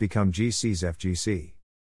ICs that become GCs FGC.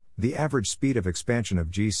 The average speed of expansion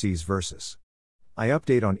of GCs versus. I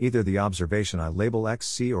update on either the observation I label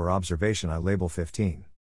XC or observation I label 15.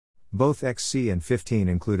 Both XC and 15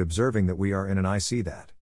 include observing that we are in an IC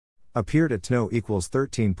that appeared at TNO equals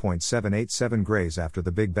 13.787 grays after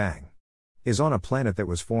the Big Bang. Is on a planet that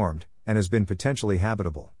was formed, and has been potentially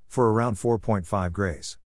habitable, for around 4.5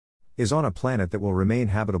 grays. Is on a planet that will remain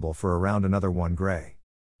habitable for around another 1 gray.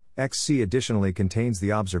 XC additionally contains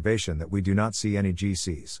the observation that we do not see any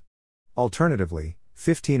GCs. Alternatively,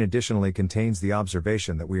 15 additionally contains the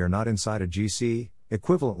observation that we are not inside a GC,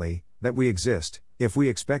 equivalently, that we exist, if we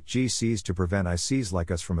expect GCs to prevent ICs like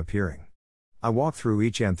us from appearing. I walk through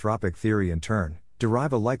each anthropic theory in turn,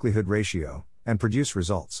 derive a likelihood ratio, and produce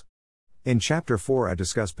results. In Chapter 4 I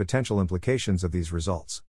discuss potential implications of these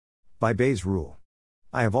results. By Bayes' rule.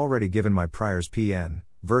 I have already given my priors Pn,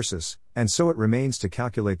 versus, and so it remains to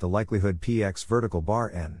calculate the likelihood Px vertical bar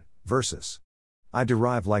n, versus. I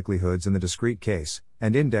derive likelihoods in the discrete case,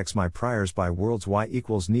 and index my priors by worlds y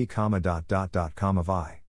equals ni, vi.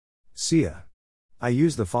 SIA. I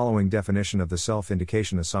use the following definition of the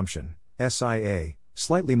self-indication assumption, SIA,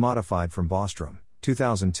 slightly modified from Bostrom,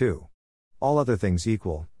 2002. All other things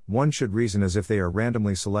equal, one should reason as if they are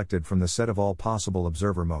randomly selected from the set of all possible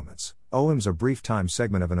observer moments, OMs a brief time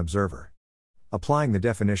segment of an observer. Applying the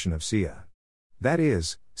definition of SIA. That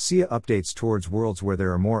is, SIA updates towards worlds where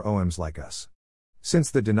there are more OMs like us.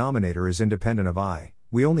 Since the denominator is independent of I,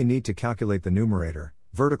 we only need to calculate the numerator,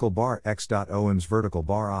 vertical bar x.OMs vertical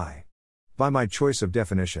bar I. By my choice of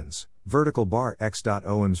definitions, vertical bar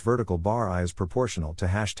x.OMs vertical bar I is proportional to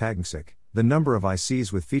 #xc, the number of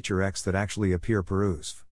ICs with feature x that actually appear per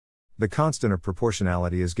USV. The constant of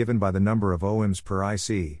proportionality is given by the number of OMs per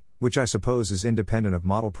IC, which I suppose is independent of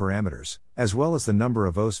model parameters, as well as the number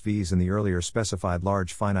of OSVs in the earlier specified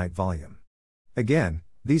large finite volume. Again,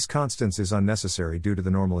 these constants is unnecessary due to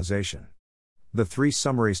the normalization. The 3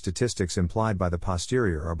 summary statistics implied by the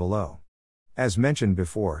posterior are below. As mentioned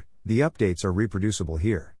before, the updates are reproducible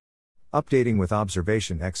here. Updating with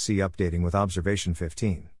observation XC, updating with observation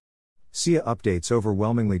 15. SIA updates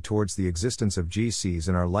overwhelmingly towards the existence of GCs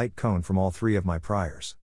in our light cone from all 3 of my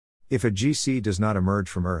priors. If a GC does not emerge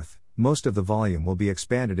from Earth, most of the volume will be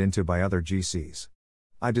expanded into by other GCs.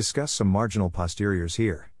 I discuss some marginal posteriors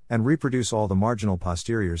here, and reproduce all the marginal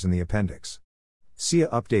posteriors in the appendix. SIA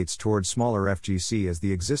updates towards smaller FGC as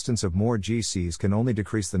the existence of more GCs can only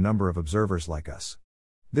decrease the number of observers like us.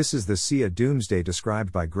 This is the SIA Doomsday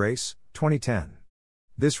described by Grace, 2010.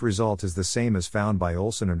 This result is the same as found by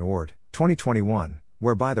Olson and Ord, 2021,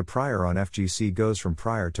 whereby the prior on FGC goes from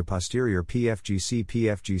prior to posterior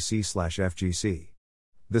PFGC/FGC.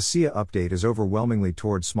 The SIA update is overwhelmingly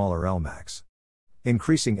towards smaller Lmax.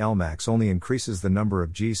 Increasing Lmax only increases the number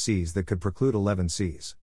of GCs that could preclude 11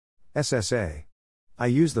 Cs. SSA. I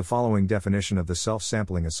use the following definition of the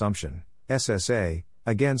self-sampling assumption, SSA,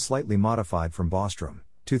 again slightly modified from Bostrom,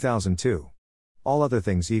 2002. All other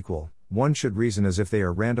things equal, one should reason as if they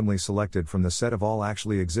are randomly selected from the set of all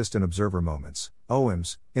actually existent observer moments,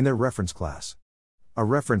 OMs, in their reference class. A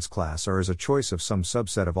reference class R is a choice of some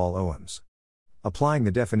subset of all OMs. Applying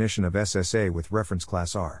the definition of SSA with reference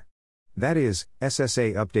class R. That is,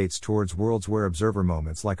 SSA updates towards worlds where observer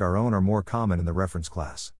moments like our own are more common in the reference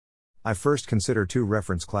class. I first consider 2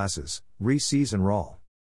 reference classes, Re-Cs and RAL.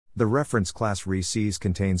 The reference class Re-Cs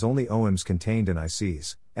contains only OMs contained in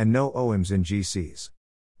ICs, and no OMs in GCs.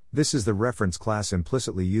 This is the reference class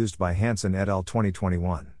implicitly used by Hanson et al.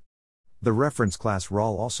 2021. The reference class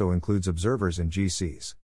RAL also includes observers in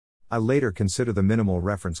GCs. I later consider the minimal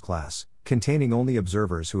reference class, containing only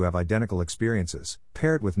observers who have identical experiences,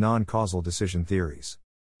 paired with non-causal decision theories.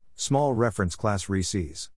 Small reference class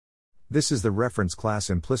Re-Cs. This is the reference class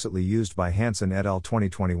implicitly used by Hanson et al.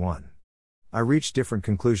 2021. I reach different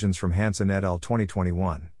conclusions from Hanson et al.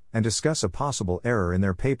 2021, and discuss a possible error in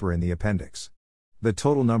their paper in the appendix. The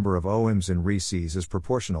total number of OMs in Re-Cs is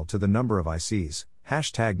proportional to the number of ICs,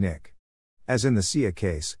 #NIC. As in the SIA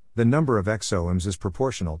case, the number of XOMs is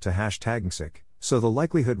proportional to #NCIC, so the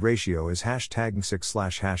likelihood ratio is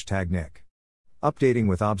 #NCIC/#NIC. Updating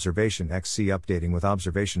with observation XC, updating with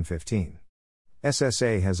observation 15.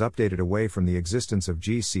 SSA has updated away from the existence of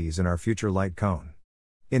GCs in our future light cone.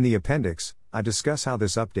 In the appendix, I discuss how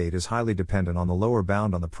this update is highly dependent on the lower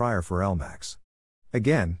bound on the prior for Lmax.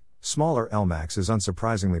 Again, smaller Lmax is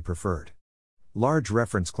unsurprisingly preferred. Large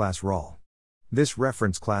reference class RAL. This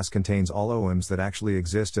reference class contains all OMs that actually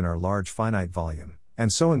exist in our large finite volume,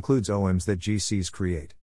 and so includes OMs that GCs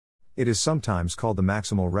create. It is sometimes called the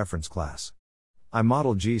maximal reference class. I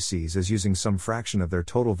model GCs as using some fraction of their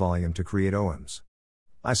total volume to create OMs.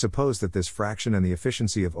 I suppose that this fraction and the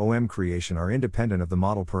efficiency of OM creation are independent of the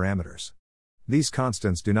model parameters. These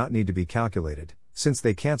constants do not need to be calculated, since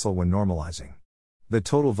they cancel when normalizing. The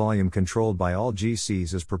total volume controlled by all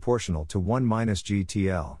GCs is proportional to 1 minus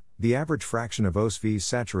GTL, the average fraction of OSVs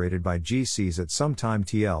saturated by GCs at some time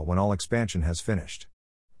TL when all expansion has finished.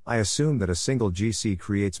 I assume that a single GC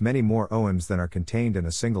creates many more OMs than are contained in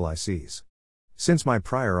a single ICs. Since my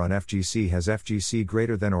prior on FGC has FGC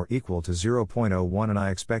greater than or equal to 0.01 and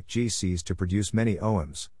I expect GCs to produce many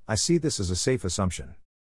OMs, I see this as a safe assumption.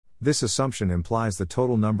 This assumption implies the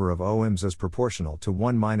total number of OMs as proportional to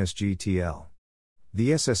 1 minus GTL.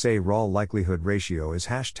 The SSA RAL likelihood ratio is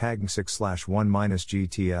 #6/1 minus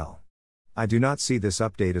GTL. I do not see this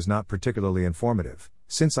update as not particularly informative,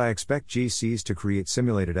 since I expect GCs to create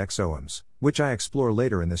simulated XOMs, which I explore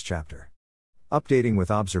later in this chapter. Updating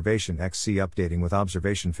with observation XC updating with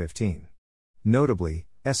observation 15. Notably,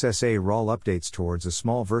 SSA RAL updates towards as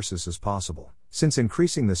small versus as possible, since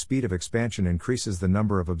increasing the speed of expansion increases the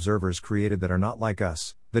number of observers created that are not like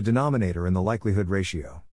us, the denominator in the likelihood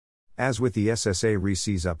ratio. As with the SSA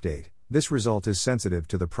ReCs update, this result is sensitive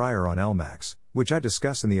to the prior on Lmax, which I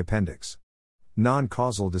discuss in the appendix.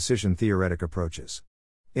 Non-causal decision theoretic approaches.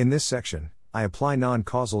 In this section, I apply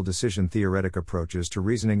non-causal decision theoretic approaches to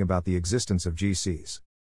reasoning about the existence of GCs.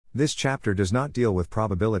 This chapter does not deal with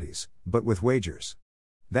probabilities, but with wagers.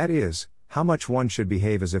 That is, how much one should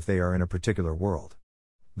behave as if they are in a particular world.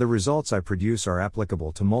 The results I produce are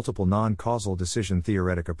applicable to multiple non-causal decision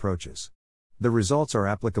theoretic approaches. The results are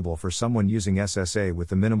applicable for someone using SSA with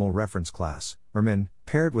the minimal reference class, or MIN,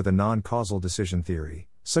 paired with a non-causal decision theory,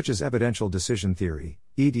 such as evidential decision theory,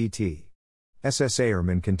 EDT. SSA or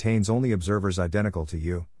MIN contains only observers identical to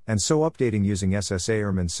U, and so updating using SSA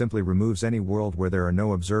or MIN simply removes any world where there are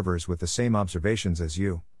no observers with the same observations as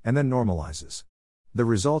U, and then normalizes. The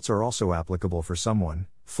results are also applicable for someone,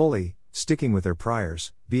 fully, sticking with their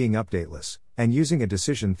priors, being updateless, and using a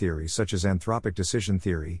decision theory such as anthropic decision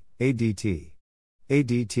theory, ADT.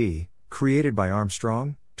 ADT, created by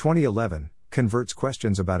Armstrong, 2011, converts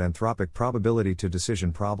questions about anthropic probability to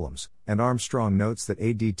decision problems, and Armstrong notes that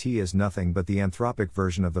ADT is nothing but the anthropic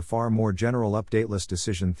version of the far more general updateless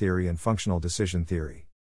decision theory and functional decision theory.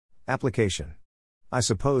 Application. I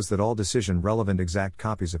suppose that all decision-relevant exact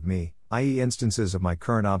copies of me, i.e. instances of my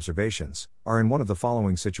current observations, are in one of the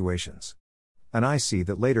following situations. An IC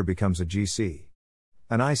that later becomes a GC.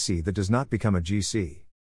 An IC that does not become a GC.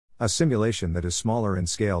 A simulation that is smaller in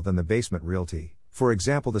scale than the basement reality, for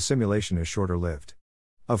example the simulation is shorter lived.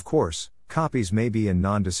 Of course, copies may be in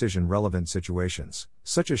non-decision relevant situations,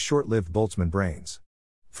 such as short-lived Boltzmann brains.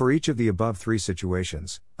 For each of the above three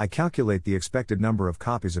situations, I calculate the expected number of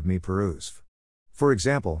copies of me per USV. For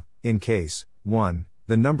example, in case 1,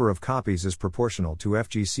 the number of copies is proportional to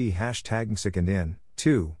FGC #sic and in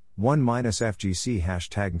 2, 1 minus FGC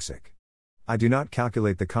 #sic. I do not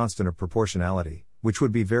calculate the constant of proportionality, which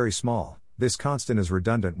would be very small. This constant is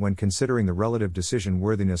redundant when considering the relative decision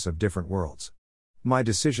worthiness of different worlds. My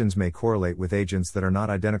decisions may correlate with agents that are not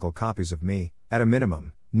identical copies of me, at a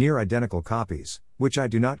minimum, near identical copies, which I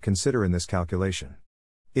do not consider in this calculation.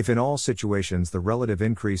 If in all situations the relative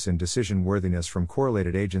increase in decision worthiness from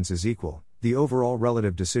correlated agents is equal, the overall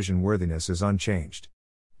relative decision worthiness is unchanged.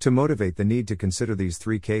 To motivate the need to consider these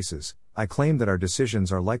three cases, I claim that our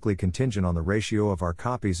decisions are likely contingent on the ratio of our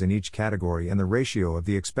copies in each category and the ratio of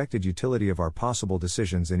the expected utility of our possible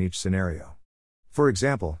decisions in each scenario. For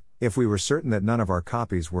example, if we were certain that none of our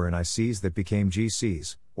copies were in ICs that became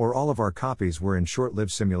GCs, or all of our copies were in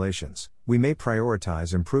short-lived simulations, we may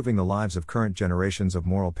prioritize improving the lives of current generations of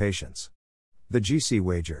moral patients. The GC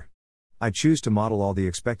wager. I choose to model all the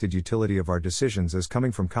expected utility of our decisions as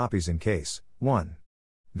coming from copies in case 1.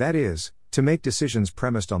 That is, to make decisions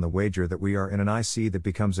premised on the wager that we are in an IC that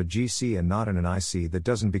becomes a GC and not in an IC that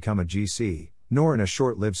doesn't become a GC, nor in a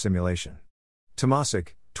short-lived simulation.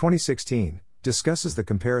 Tomasic, 2016, discusses the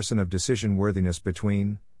comparison of decision worthiness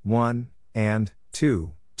between 1 and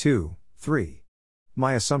 2, 3.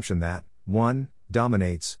 My assumption that 1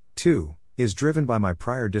 dominates 2 is driven by my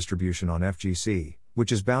prior distribution on FGC,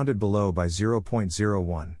 which is bounded below by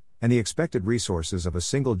 0.01. And the expected resources of a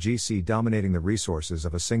single GC dominating the resources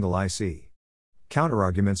of a single IC.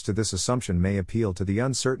 Counterarguments to this assumption may appeal to the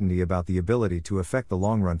uncertainty about the ability to affect the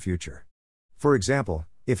long-run future. For example,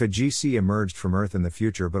 if a GC emerged from Earth in the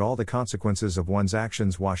future but all the consequences of one's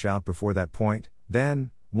actions wash out before that point,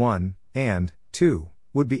 then 1 and 2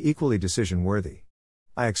 would be equally decision-worthy.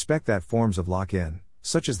 I expect that forms of lock-in,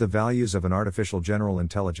 such as the values of an artificial general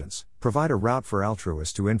intelligence, provide a route for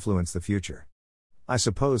altruists to influence the future. I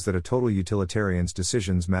suppose that a total utilitarian's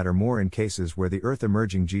decisions matter more in cases where the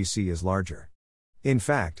Earth-emerging GC is larger. In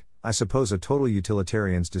fact, I suppose a total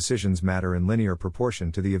utilitarian's decisions matter in linear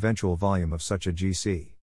proportion to the eventual volume of such a GC.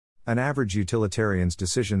 An average utilitarian's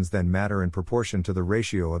decisions then matter in proportion to the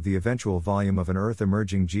ratio of the eventual volume of an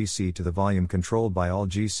Earth-emerging GC to the volume controlled by all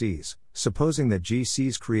GCs, supposing that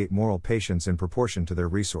GCs create moral patience in proportion to their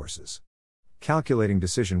resources. Calculating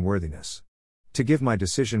decision worthiness. To give my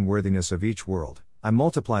decision worthiness of each world, I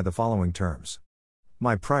multiply the following terms.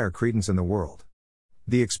 My prior credence in the world.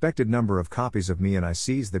 The expected number of copies of me in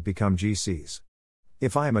ICs that become GCs.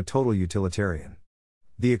 If I am a total utilitarian.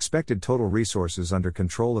 The expected total resources under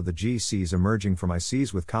control of the GCs emerging from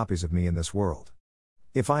ICs with copies of me in this world.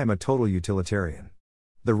 If I am a total utilitarian.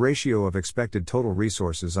 The ratio of expected total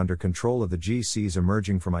resources under control of the GCs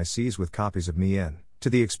emerging from ICs with copies of me in, to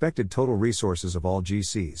the expected total resources of all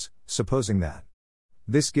GCs, supposing that.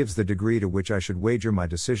 This gives the degree to which I should wager my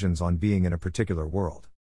decisions on being in a particular world.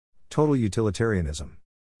 Total utilitarianism.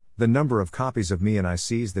 The number of copies of me in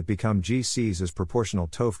ICs that become GCs is proportional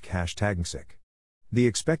to ##. The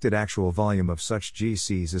expected actual volume of such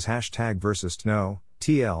GCs is #versus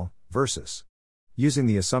TL versus. Using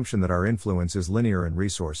the assumption that our influence is linear in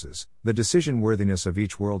resources, the decision worthiness of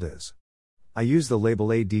each world is. I use the label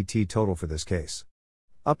ADT total for this case.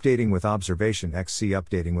 Updating with observation XC.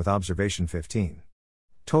 Updating with observation 15.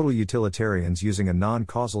 Total utilitarians using a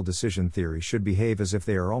non-causal decision theory should behave as if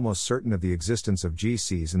they are almost certain of the existence of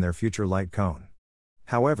GCs in their future light cone.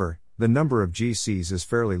 However, the number of GCs is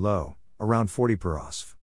fairly low, around 40 per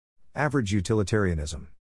OSF. Average utilitarianism.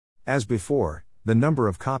 As before, the number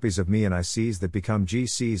of copies of me in ICs that become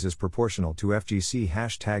GCs is proportional to FGC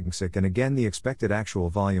 #GC, and again the expected actual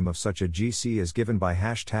volume of such a GC is given by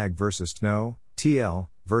 #versus TL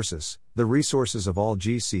versus the resources of all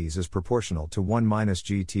GCs is proportional to 1 minus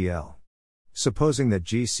GTL. Supposing that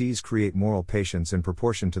GCs create moral patience in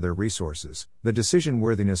proportion to their resources, the decision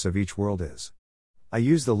worthiness of each world is. I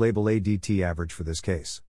use the label ADT average for this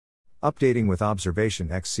case. Updating with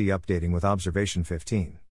observation XC. Updating with observation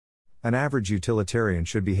 15. An average utilitarian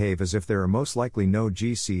should behave as if there are most likely no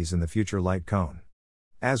GCs in the future light cone.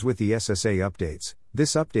 As with the SSA updates,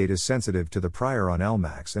 this update is sensitive to the prior on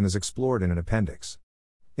LMAX and is explored in an appendix.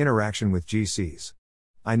 Interaction with GCs.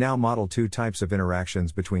 I now model two types of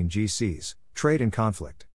interactions between GCs, trade and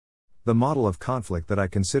conflict. The model of conflict that I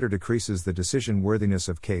consider decreases the decision worthiness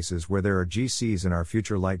of cases where there are GCs in our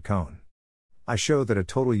future light cone. I show that a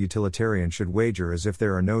total utilitarian should wager as if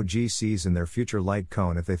there are no GCs in their future light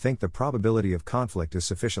cone if they think the probability of conflict is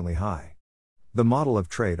sufficiently high. The model of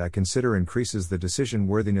trade I consider increases the decision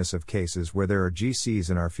worthiness of cases where there are GCs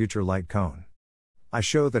in our future light cone. I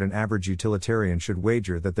show that an average utilitarian should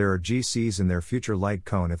wager that there are GCs in their future light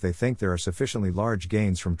cone if they think there are sufficiently large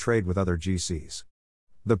gains from trade with other GCs.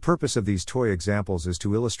 The purpose of these toy examples is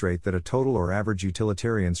to illustrate that a total or average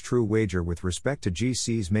utilitarian's true wager with respect to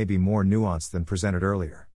GCs may be more nuanced than presented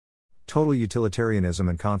earlier. Total utilitarianism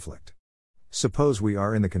and conflict. Suppose we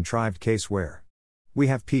are in the contrived case where we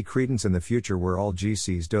have P credence in the future where all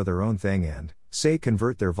GCs do their own thing and, say,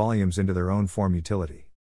 convert their volumes into their own form utility.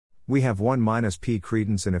 We have 1 minus P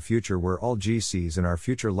credence in a future where all GCs in our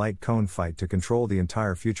future light cone fight to control the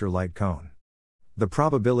entire future light cone. The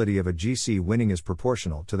probability of a GC winning is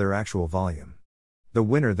proportional to their actual volume. The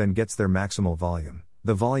winner then gets their maximal volume,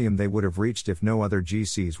 the volume they would have reached if no other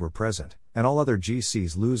GCs were present, and all other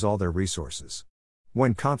GCs lose all their resources.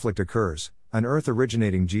 When conflict occurs, an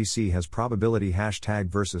Earth-originating GC has probability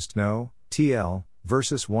 #versus TL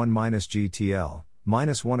versus 1 minus GTL,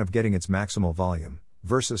 minus 1 of getting its maximal volume,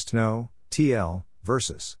 versus TL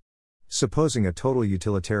versus. Supposing a total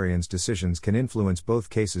utilitarian's decisions can influence both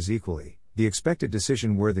cases equally, the expected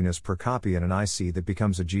decision worthiness per copy in an IC that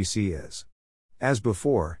becomes a GC is. As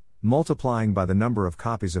before, multiplying by the number of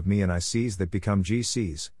copies of me in ICs that become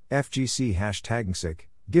GCs, FGC #GC,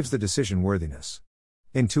 gives the decision worthiness.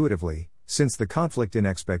 Intuitively, since the conflict in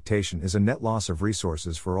expectation is a net loss of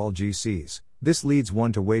resources for all GCs, this leads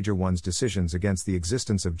one to wager one's decisions against the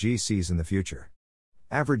existence of GCs in the future.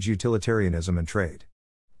 Average utilitarianism and trade.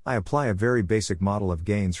 I apply a very basic model of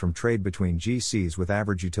gains from trade between GCs with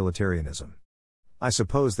average utilitarianism. I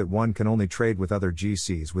suppose that one can only trade with other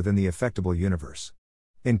GCs within the effectable universe.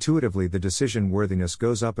 Intuitively, the decision worthiness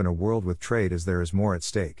goes up in a world with trade as there is more at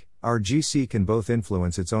stake. Our GC can both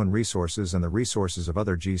influence its own resources and the resources of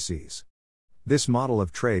other GCs. This model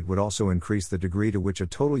of trade would also increase the degree to which a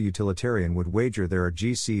total utilitarian would wager there are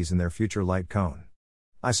GCs in their future light cone.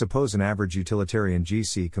 I suppose an average utilitarian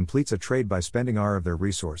GC completes a trade by spending R of their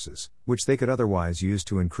resources, which they could otherwise use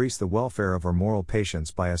to increase the welfare of our moral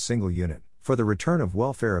patients by a single unit, for the return of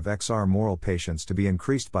welfare of XR moral patients to be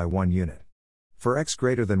increased by 1 unit. For X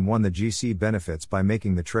greater than 1 the GC benefits by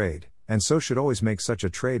making the trade, and so should always make such a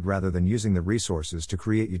trade rather than using the resources to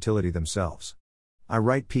create utility themselves. I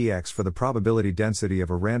write Px for the probability density of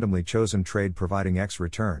a randomly chosen trade providing X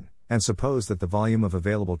return, and suppose that the volume of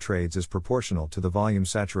available trades is proportional to the volume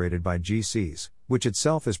saturated by GCs, which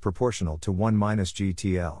itself is proportional to 1 minus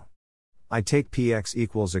GTL. I take Px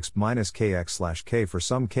equals x minus kx/k for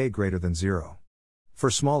some k greater than 0. For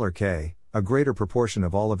smaller k, a greater proportion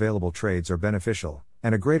of all available trades are beneficial,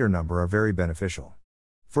 and a greater number are very beneficial.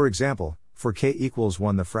 For example, for k equals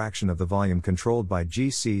 1 the fraction of the volume controlled by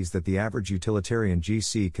GCs that the average utilitarian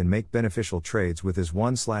GC can make beneficial trades with is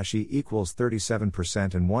 1/e equals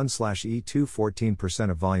 37% and 1/e2 14%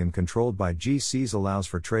 of volume controlled by GCs allows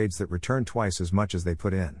for trades that return twice as much as they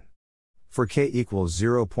put in. For k equals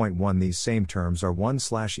 0.1 these same terms are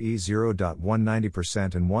 1/e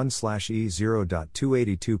 0.190% and 1/e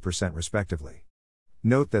 0.282% respectively.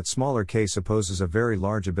 Note that smaller k supposes a very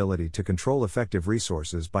large ability to control effective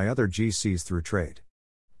resources by other GCs through trade.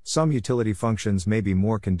 Some utility functions may be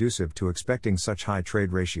more conducive to expecting such high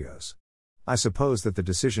trade ratios. I suppose that the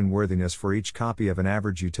decision worthiness for each copy of an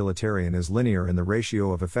average utilitarian is linear in the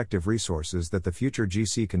ratio of effective resources that the future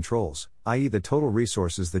GC controls, i.e. the total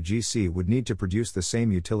resources the GC would need to produce the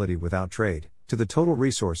same utility without trade, to the total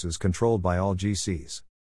resources controlled by all GCs.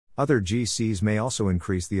 Other GCs may also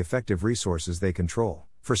increase the effective resources they control.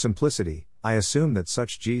 For simplicity, I assume that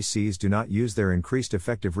such GCs do not use their increased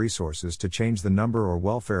effective resources to change the number or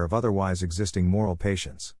welfare of otherwise existing moral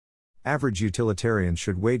patients. Average utilitarians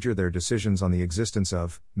should wager their decisions on the existence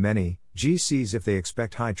of many GCs if they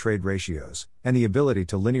expect high trade ratios, and the ability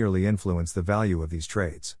to linearly influence the value of these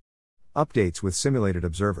trades. Updates with simulated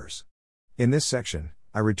observers. In this section,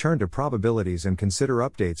 I return to probabilities and consider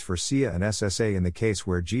updates for SIA and SSA in the case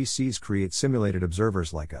where GCs create simulated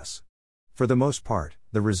observers like us. For the most part,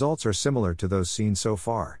 the results are similar to those seen so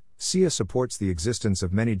far. SIA supports the existence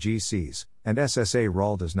of many GCs, and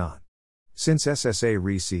SSA-RAL does not. Since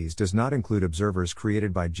SSA-RECs does not include observers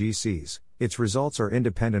created by GCs, its results are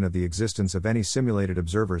independent of the existence of any simulated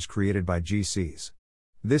observers created by GCs.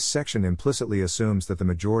 This section implicitly assumes that the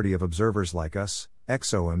majority of observers like us,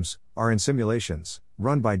 XOMs, are in simulations,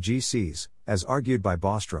 run by GCs, as argued by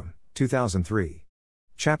Bostrom, 2003.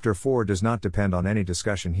 Chapter 4 does not depend on any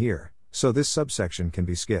discussion here, so this subsection can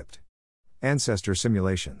be skipped. Ancestor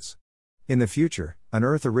simulations. In the future, an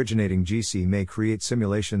Earth-originating GC may create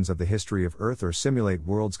simulations of the history of Earth or simulate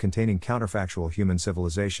worlds containing counterfactual human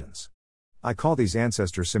civilizations. I call these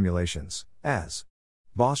ancestor simulations, as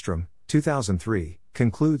Bostrom, 2003,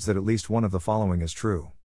 concludes that at least one of the following is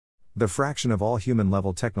true. The fraction of all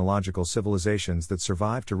human-level technological civilizations that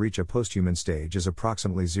survive to reach a posthuman stage is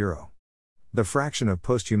approximately 0. The fraction of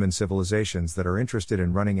posthuman civilizations that are interested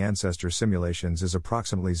in running ancestor simulations is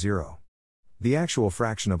approximately 0. The actual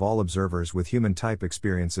fraction of all observers with human-type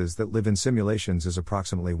experiences that live in simulations is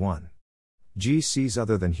approximately 1. GCs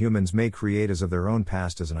other than humans may create as of their own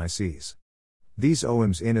past as an ICs. These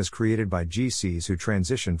OMs in as created by GCs who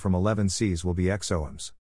transition from 11Cs will be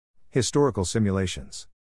XOMs. Historical simulations.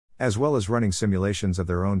 As well as running simulations of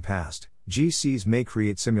their own past, GCs may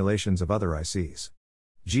create simulations of other ICs.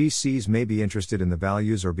 GCs may be interested in the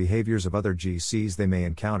values or behaviors of other GCs they may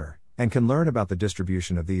encounter, and can learn about the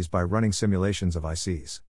distribution of these by running simulations of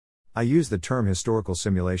ICs. I use the term historical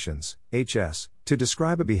simulations, HS, to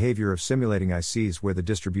describe a behavior of simulating ICs where the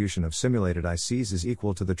distribution of simulated ICs is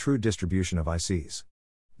equal to the true distribution of ICs.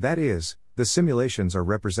 That is, the simulations are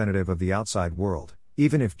representative of the outside world,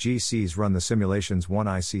 even if GCs run the simulations one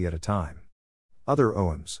IC at a time. Other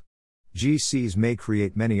OMs. GCs may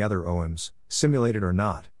create many other OMs, simulated or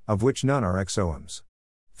not, of which none are XOMs.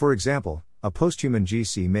 For example, a posthuman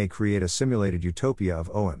GC may create a simulated utopia of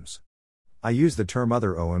OMs. I use the term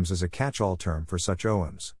other OMs as a catch-all term for such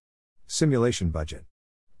OMs. Simulation budget.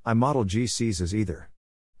 I model GCs as either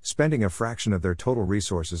spending a fraction of their total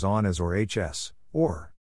resources on as or HS,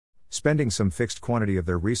 or spending some fixed quantity of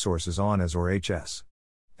their resources on as or HS,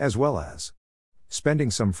 as well as spending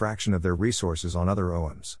some fraction of their resources on other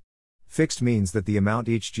OMs. Fixed means that the amount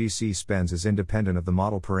each GC spends is independent of the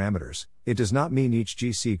model parameters. It does not mean each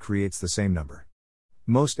GC creates the same number.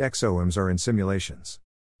 Most XOMs are in simulations.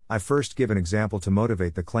 I first give an example to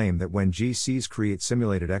motivate the claim that when GCs create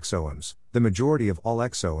simulated XOMs, the majority of all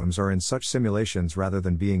XOMs are in such simulations rather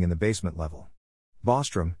than being in the basement level.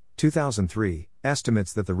 Bostrom, 2003,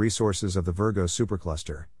 estimates that the resources of the Virgo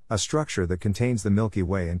supercluster, a structure that contains the Milky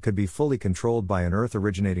Way and could be fully controlled by an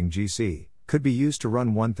Earth-originating GC, could be used to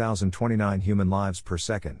run 1,029 human lives per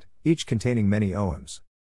second, each containing many OMs.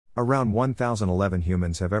 Around 1,011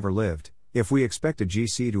 humans have ever lived. If we expect a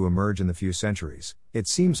GC to emerge in the few centuries, it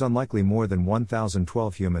seems unlikely more than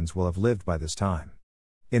 1,012 humans will have lived by this time.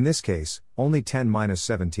 In this case, only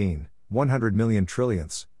 10⁻17, 100 million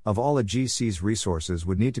trillionths, of all a GC's resources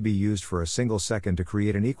would need to be used for a single second to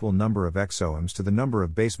create an equal number of exomes to the number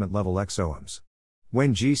of basement-level exomes.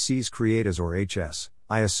 When GCs create as or HS,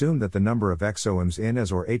 I assume that the number of exomes in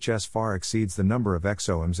as or HS far exceeds the number of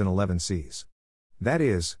exomes in 11Cs. That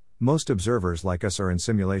is, most observers like us are in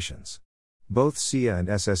simulations. Both SIA and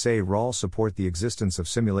SSA RAL support the existence of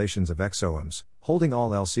simulations of exomes, holding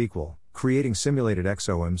all else equal, creating simulated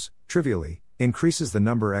exomes, trivially, increases the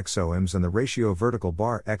number exomes and the ratio vertical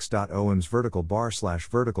bar x.ohms vertical bar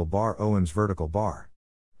 / vertical bar ohms vertical bar.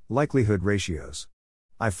 Likelihood ratios.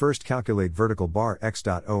 I first calculate vertical bar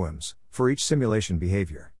x.ohms for each simulation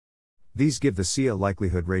behavior. These give the SIA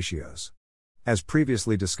likelihood ratios. As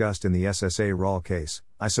previously discussed in the SSA RAL case,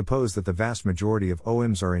 I suppose that the vast majority of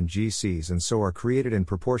OMs are in GCs and so are created in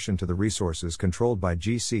proportion to the resources controlled by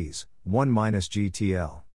GCs, 1 minus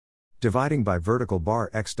GTL. Dividing by vertical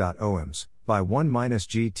bar x.ohms by 1 minus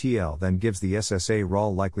GTL then gives the SSA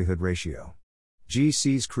RAL likelihood ratio.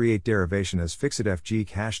 GCs create derivation as fixed fg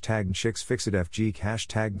 #6 fixed fg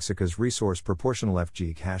 #6 as resource proportional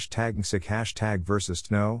fg #6 versus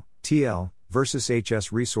TNO, TL, versus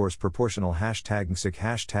HS resource proportional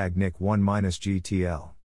 #6 nic 1 minus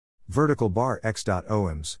GTL. Vertical bar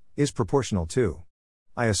x.ohms is proportional to.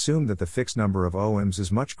 I assume that the fixed number of ohms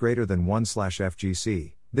is much greater than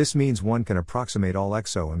 1/FGC, this means one can approximate all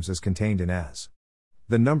exohms as contained in as.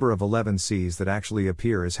 The number of 11Cs that actually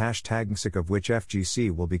appear is #6 of which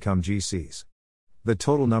FGC will become GCs. The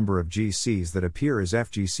total number of GCs that appear is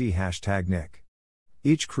FGC #nic.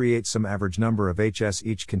 Each creates some average number of HS,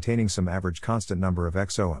 each containing some average constant number of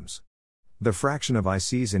exohms. The fraction of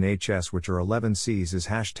ICs in HS which are 11Cs is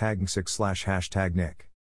 #6 / #nic.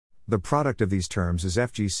 The product of these terms is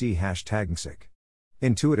FGC #6.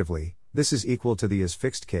 Intuitively, this is equal to the as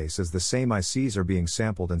fixed case as the same ICs are being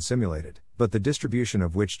sampled and simulated, but the distribution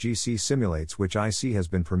of which GC simulates which IC has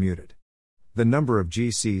been permuted. The number of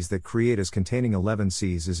GCs that create as containing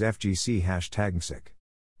 11Cs is FGC #6.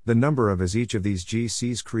 The number of as each of these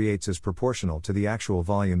GCs creates is proportional to the actual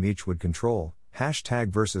volume each would control,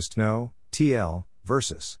 versus TNO, TL,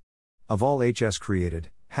 versus. Of all HS created,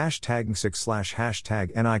 #6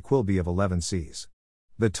 / #ni will be of 11Cs.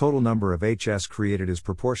 The total number of HS created is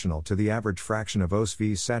proportional to the average fraction of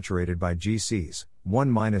OSVs saturated by GCs,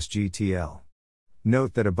 1 minus GTL.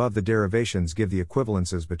 Note that above the derivations give the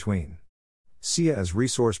equivalences between SIA as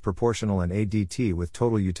resource proportional and ADT with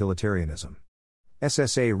total utilitarianism.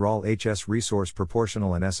 SSA RAL HS resource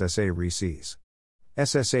proportional and SSA RE-Cs.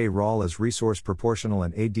 SSA RAL as resource proportional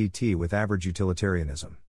and ADT with average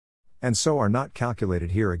utilitarianism. And so are not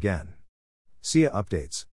calculated here again. SIA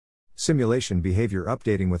updates. Simulation behavior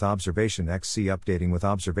updating with observation XC updating with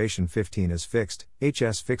observation 15 is fixed,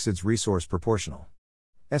 HS fixed's resource proportional.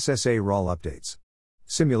 SSA RAL updates.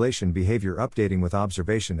 Simulation behavior updating with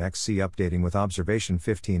observation XC updating with observation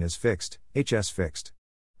 15 is fixed, HS fixed.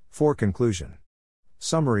 For conclusion.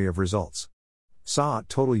 Summary of results. SA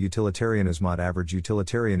total utilitarianism mod average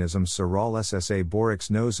utilitarianism SA RAL SSA Borix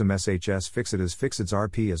nosum SHS fixed's fixed's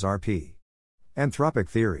RP as RP. Anthropic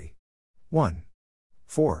theory. 1.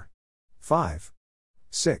 4. 5.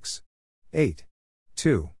 6. 8.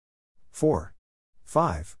 2. 4.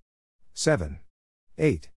 5. 7.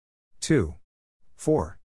 8. 2.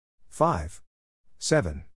 4. 5.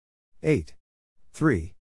 7. 8.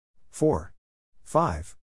 3. 4.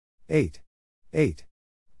 5. 8. 8.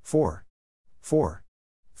 4. 4.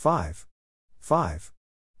 5. 5.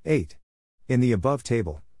 8. In the above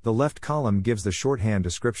table, the left column gives the shorthand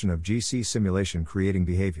description of GC simulation creating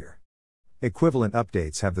behavior. Equivalent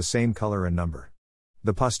updates have the same color and number.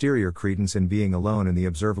 The posterior credence in being alone in the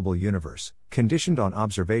observable universe, conditioned on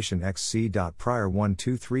observation XC. Prior 1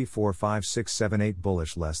 2 3 4 5 6 7 8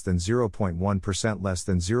 bullish less than 0.1% less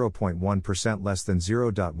than 0.1% less than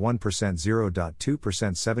 0.1% 0.2%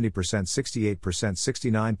 70% 68%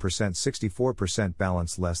 69% 64%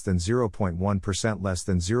 balance less than 0.1% less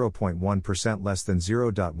than 0.1% less than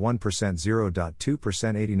 0.1%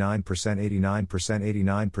 0.2% 89%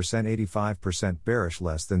 89% 85% bearish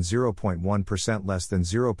less than 0.1% less than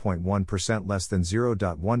 0.1% less than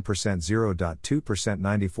 0.1% 0.2%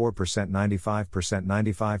 94% 95%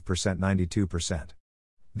 95% 92%.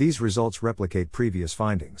 These results replicate previous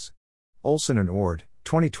findings. Olson and Ord,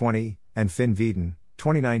 2020, and Finnveden,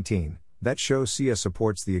 2019, that show SIA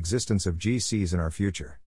supports the existence of GCs in our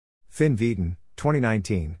future. Finnveden,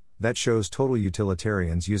 2019, that shows total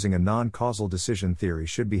utilitarians using a non-causal decision theory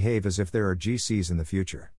should behave as if there are GCs in the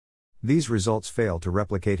future. These results fail to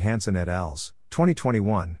replicate Hanson et al.'s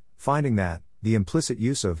 2021, finding that the implicit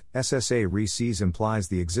use of SSA re-Cs implies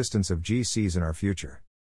the existence of GCs in our future.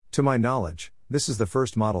 To my knowledge, this is the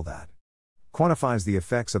first model that quantifies the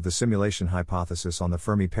effects of the simulation hypothesis on the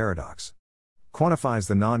Fermi paradox, quantifies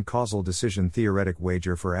the non-causal decision theoretic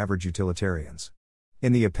wager for average utilitarians.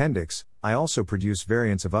 In the appendix, I also produce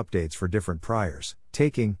variants of updates for different priors,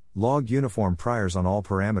 taking log uniform priors on all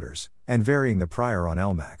parameters, and varying the prior on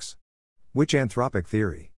Lmax. Which anthropic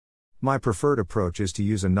theory? My preferred approach is to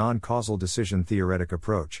use a non-causal decision theoretic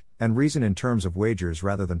approach, and reason in terms of wagers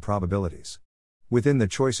rather than probabilities. Within the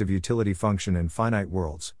choice of utility function in finite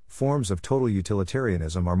worlds, forms of total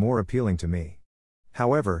utilitarianism are more appealing to me.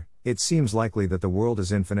 However, it seems likely that the world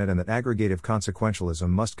is infinite and that aggregative consequentialism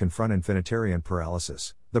must confront infinitarian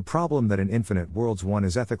paralysis, the problem that in infinite worlds one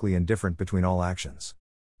is ethically indifferent between all actions.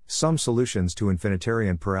 Some solutions to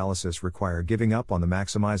infinitarian paralysis require giving up on the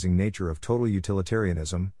maximizing nature of total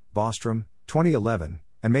utilitarianism, Bostrom, 2011,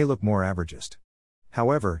 and may look more averagist.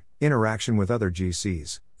 However, interaction with other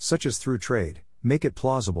GCs, such as through trade, make it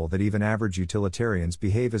plausible that even average utilitarians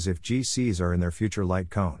behave as if GCs are in their future light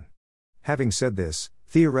cone. Having said this,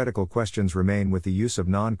 theoretical questions remain with the use of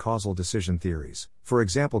non-causal decision theories, for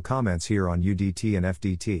example comments here on UDT and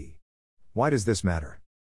FDT. Why does this matter?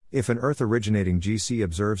 If an Earth-originating GC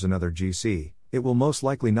observes another GC, it will most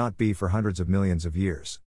likely not be for hundreds of millions of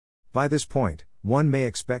years. By this point, one may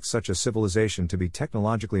expect such a civilization to be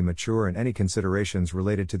technologically mature and any considerations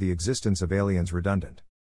related to the existence of aliens redundant.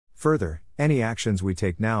 Further, any actions we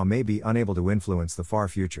take now may be unable to influence the far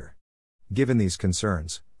future. Given these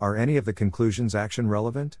concerns, are any of the conclusions action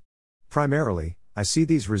relevant? Primarily, I see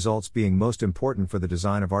these results being most important for the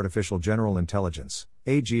design of artificial general intelligence,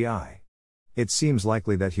 AGI. It seems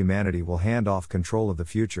likely that humanity will hand off control of the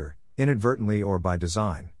future, inadvertently or by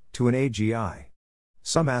design, to an AGI.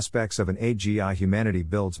 Some aspects of an AGI humanity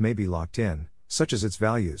builds may be locked in, such as its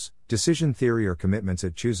values, decision theory or commitments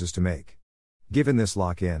it chooses to make. Given this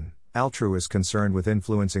lock-in, altruists concerned with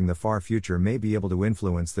influencing the far future may be able to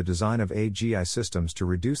influence the design of AGI systems to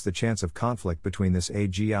reduce the chance of conflict between this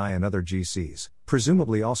AGI and other GCs,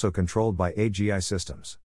 presumably also controlled by AGI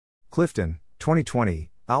systems. Clifton, 2020,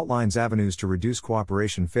 outlines avenues to reduce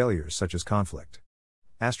cooperation failures such as conflict.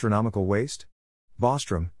 Astronomical waste?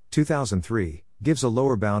 Bostrom, 2003, gives a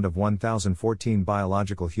lower bound of 1,014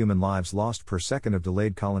 biological human lives lost per second of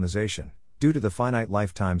delayed colonization, due to the finite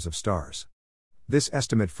lifetimes of stars. This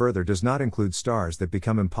estimate further does not include stars that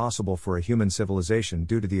become impossible for a human civilization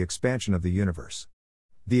due to the expansion of the universe.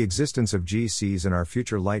 The existence of GCs in our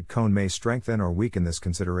future light cone may strengthen or weaken this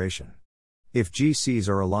consideration. If GCs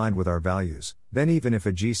are aligned with our values, then even if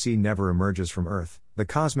a GC never emerges from Earth, the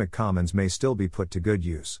cosmic commons may still be put to good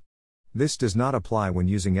use. This does not apply when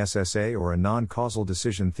using SSA or a non-causal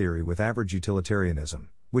decision theory with average utilitarianism,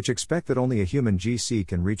 which expect that only a human GC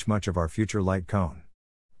can reach much of our future light cone.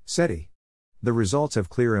 SETI. The results have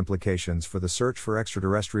clear implications for the search for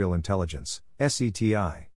extraterrestrial intelligence,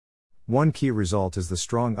 SETI. One key result is the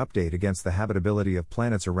strong update against the habitability of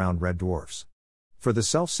planets around red dwarfs. For the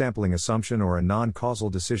self-sampling assumption or a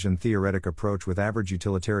non-causal decision theoretic approach with average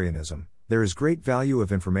utilitarianism, there is great value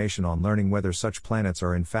of information on learning whether such planets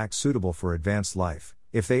are in fact suitable for advanced life.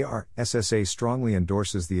 If they are, SSA strongly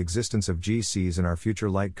endorses the existence of GCs in our future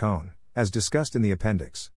light cone, as discussed in the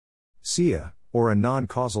appendix. SIA, or a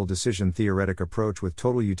non-causal decision theoretic approach with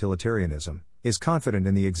total utilitarianism, is confident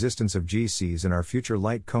in the existence of GCs in our future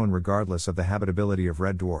light cone regardless of the habitability of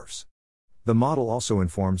red dwarfs. The model also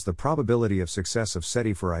informs the probability of success of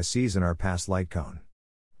SETI for ICs in our past light cone.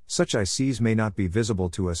 Such ICs may not be visible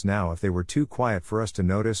to us now if they were too quiet for us to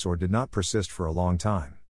notice or did not persist for a long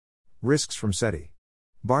time. Risks from SETI.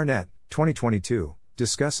 Barnett, 2022,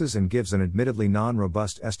 discusses and gives an admittedly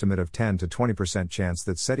non-robust estimate of 10 to 20% chance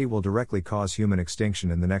that SETI will directly cause human extinction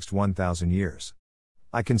in the next 1,000 years.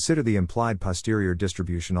 I consider the implied posterior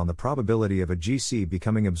distribution on the probability of a GC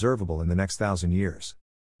becoming observable in the next 1,000 years.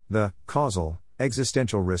 The causal,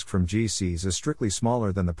 existential risk from GCs is strictly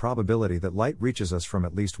smaller than the probability that light reaches us from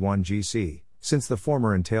at least one GC, since the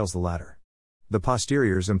former entails the latter. The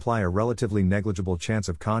posteriors imply a relatively negligible chance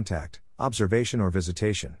of contact, observation or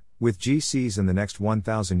visitation, with GCs in the next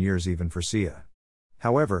 1,000 years even for SIA.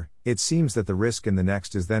 However, it seems that the risk in the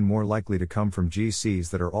next is then more likely to come from GCs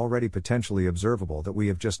that are already potentially observable that we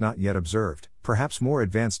have just not yet observed. Perhaps more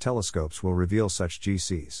advanced telescopes will reveal such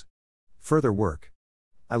GCs. Further work.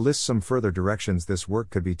 I list some further directions this work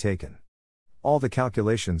could be taken. All the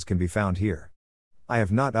calculations can be found here. I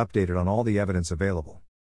have not updated on all the evidence available.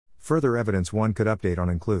 Further evidence one could update on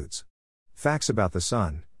includes facts about the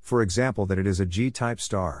Sun, for example that it is a G-type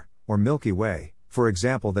star, or Milky Way, for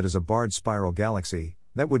example that is a barred spiral galaxy,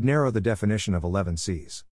 that would narrow the definition of 11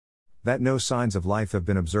 Cs. That no signs of life have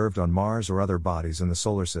been observed on Mars or other bodies in the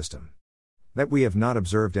solar system. That we have not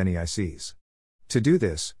observed any ICs. To do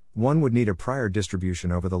this, one would need a prior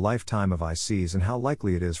distribution over the lifetime of ICs and how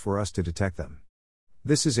likely it is for us to detect them.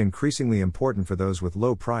 This is increasingly important for those with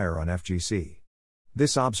low prior on FGC.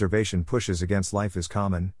 This observation pushes against life is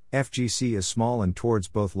common, FGC is small and towards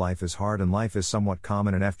both life is hard and life is somewhat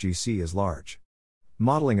common and FGC is large.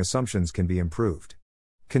 Modeling assumptions can be improved.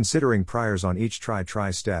 Considering priors on each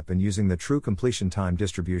try step and using the true completion time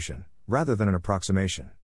distribution, rather than an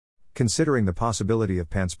approximation. Considering the possibility of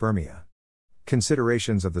panspermia.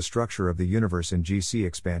 Considerations of the structure of the universe in GC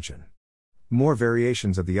expansion. More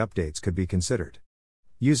variations of the updates could be considered.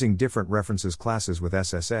 Using different references classes with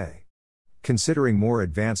SSA. Considering more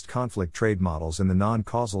advanced conflict trade models in the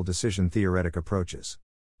non-causal decision theoretic approaches.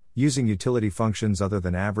 Using utility functions other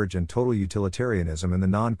than average and total utilitarianism in the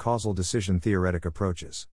non-causal decision theoretic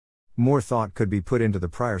approaches. More thought could be put into the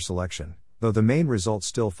prior selection, though the main results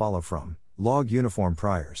still follow from log uniform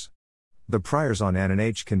priors. The priors on N and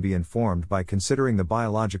H can be informed by considering the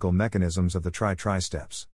biological mechanisms of the try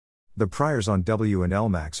steps. The priors on W and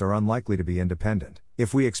Lmax are unlikely to be independent.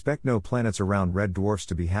 If we expect no planets around red dwarfs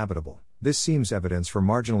to be habitable, this seems evidence for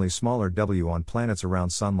marginally smaller W on planets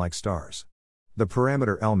around Sun-like stars. The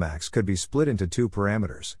parameter Lmax could be split into two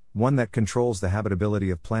parameters, one that controls the habitability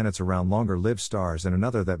of planets around longer-lived stars and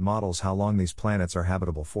another that models how long these planets are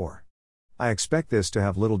habitable for. I expect this to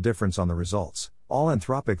have little difference on the results. All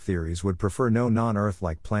anthropic theories would prefer no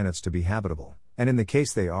non-Earth-like planets to be habitable, and in the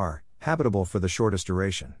case they are, habitable for the shortest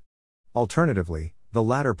duration. Alternatively, the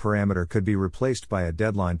latter parameter could be replaced by a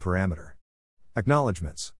deadline parameter.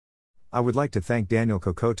 Acknowledgements. I would like to thank Daniel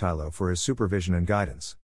Kokotilo for his supervision and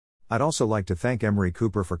guidance. I'd also like to thank Emery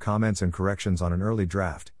Cooper for comments and corrections on an early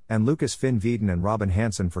draft, and Lucas Finnveden and Robin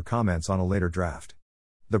Hanson for comments on a later draft.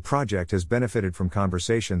 The project has benefited from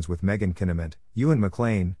conversations with Megan Kinnement, Ewan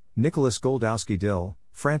McLean, Nicholas Goldowski-Dill,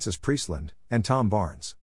 Francis Priestland, and Tom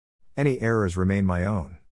Barnes. Any errors remain my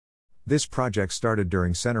own. This project started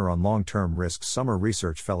during Center on Long-Term Risks Summer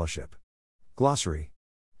Research Fellowship. Glossary.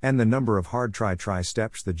 N the number of hard try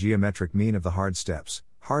steps, the geometric mean of the hard steps,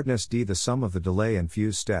 hardness d the sum of the delay and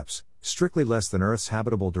fuse steps, strictly less than Earth's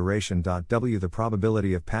habitable duration. W the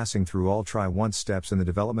probability of passing through all try-once steps in the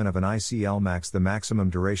development of an IC Lmax the maximum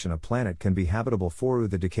duration a planet can be habitable for U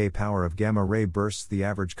the decay power of gamma-ray bursts the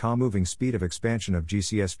average moving speed of expansion of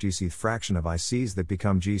GCs fraction of ICs that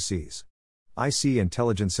become GCs. IC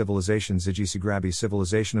intelligent civilizations IGC grabby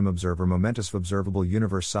civilizationum observer momentus observable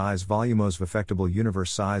universe size volumos effectable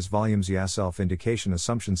universe size volumes self indication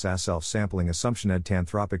assumptions self sampling assumption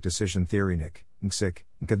anthropic decision theory NIC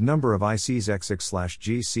number of ICs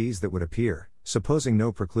x6/GCs that would appear, supposing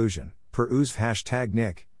no preclusion, per USV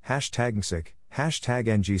 #NIC, #NGC,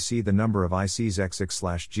 #NGC the number of ICs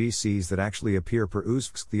x6/GCs that actually appear per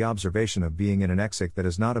USV the observation of being in an EXIC that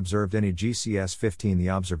has not observed any GCS 15 the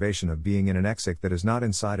observation of being in an EXIC that is not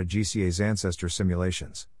inside a GCA's ancestor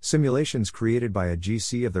simulations created by a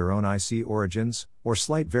GC of their own IC origins, or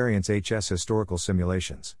slight variance HS historical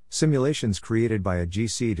simulations created by a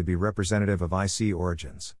GC to be representative of IC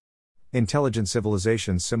origins. Intelligent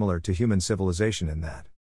civilizations similar to human civilization in that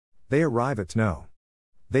they arrive at TNO.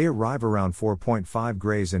 They arrive around 4.5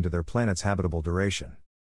 grays into their planet's habitable duration.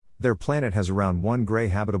 Their planet has around 1 gray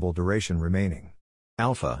habitable duration remaining.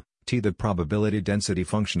 Alpha, T the probability density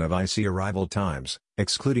function of IC arrival times,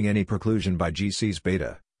 excluding any preclusion by GCs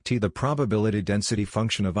beta, T the probability density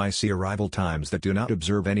function of IC arrival times that do not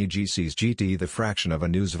observe any GCs GT the fraction of a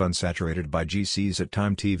USV unsaturated by GCs at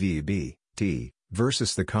time TVB, T,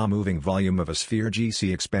 versus the moving volume of a sphere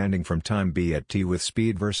GC expanding from time B at T with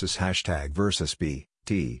speed versus #versus B.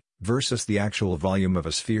 T, versus the actual volume of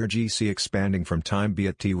a sphere GC expanding from time B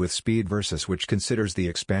at T with speed versus which considers the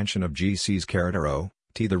expansion of GCs ℏ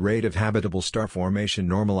T the rate of habitable star formation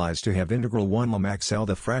normalized to have integral 1 Lmax L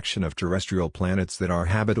the fraction of terrestrial planets that are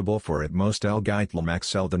habitable for at most L gait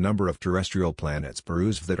Lmax L the number of terrestrial planets per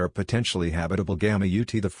USV that are potentially habitable gamma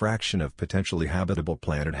UT the fraction of potentially habitable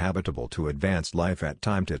planet habitable to advanced life at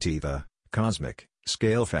time to T the cosmic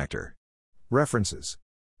scale factor. References.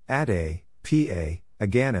 Add A, PA,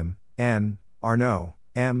 Aganim, N, Arnaud,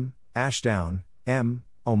 M, Ashdown, M,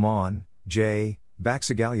 Oman, J,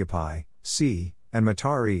 Baxagaliapai, C, and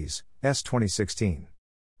Matar S. 2016.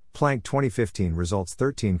 Planck 2015 results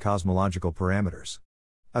 13 cosmological parameters.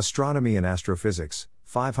 Astronomy and Astrophysics,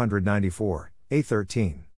 594,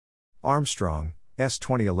 A13. Armstrong, S.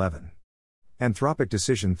 2011. Anthropic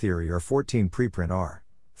Decision Theory or 14 preprint R.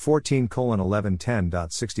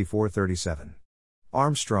 14:1110.6437.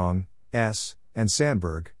 Armstrong, S., and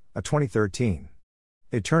Sandberg, A. 2013.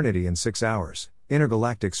 Eternity in 6 Hours,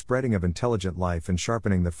 Intergalactic Spreading of Intelligent Life and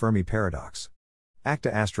Sharpening the Fermi Paradox. Acta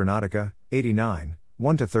Astronautica, 89,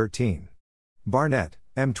 1-13. Barnett,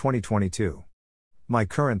 M. 2022. My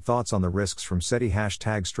current thoughts on the risks from SETI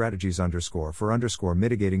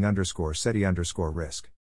 #strategies_for_mitigating_SETI_risk.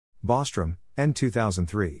 Bostrom, N.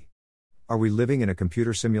 2003. Are we living in a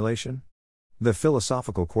computer simulation? The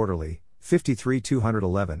Philosophical Quarterly, 53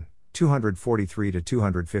 211,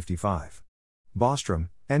 243-255. Bostrom,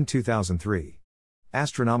 N. 2003.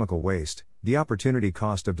 Astronomical Waste, The Opportunity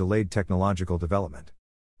Cost of Delayed Technological Development.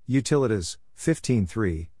 Utilitas,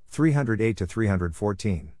 15-3,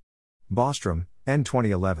 308-314. Bostrom, N.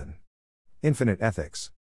 2011. Infinite Ethics.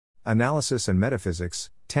 Analysis and Metaphysics,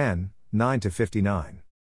 10, 9-59.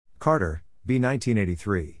 Carter, B.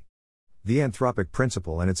 1983. The Anthropic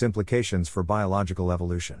Principle and Its Implications for Biological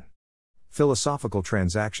Evolution. Philosophical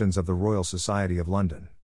Transactions of the Royal Society of London.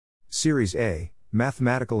 Series A,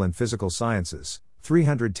 Mathematical and Physical Sciences,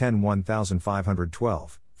 310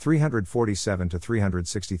 1512,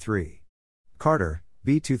 347-363. Carter,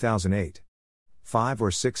 B. 2008. 5 or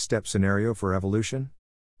 6 Step Scenario for Evolution?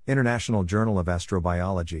 International Journal of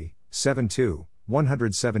Astrobiology, 7-2,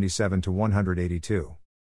 177-182.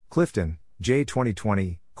 Clifton, J.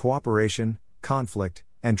 2020, Cooperation, Conflict,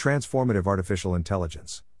 and Transformative Artificial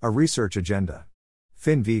Intelligence, A Research Agenda.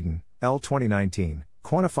 Finnveden, L. 2019,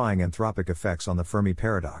 Quantifying Anthropic Effects on the Fermi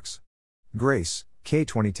Paradox. Grace, K.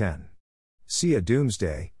 2010. SIA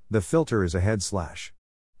Doomsday, The Filter is Ahead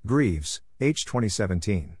 / Greaves, H.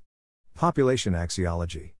 2017. Population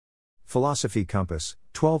Axiology. Philosophy Compass,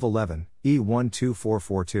 1211, E.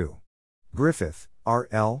 12442. Griffith, R.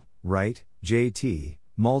 L., Wright, J. T.,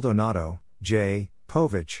 Maldonado, J.,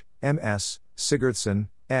 Povich, M. S., Sigurdsson,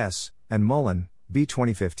 S., and Mullen, B.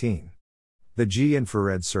 2015. The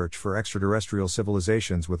G-Infrared Search for Extraterrestrial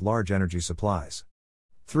Civilizations with Large Energy Supplies.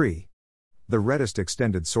 3. The Reddest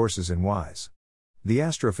Extended Sources in WISE. The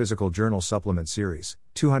Astrophysical Journal Supplement Series,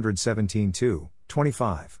 217-2,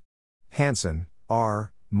 25. Hanson,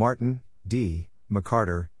 R., Martin, D.,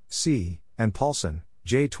 McCarter, C., and Paulson,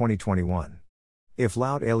 J. 2021. If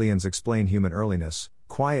Loud Aliens Explain Human Earliness,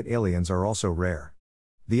 Quiet Aliens Are Also Rare.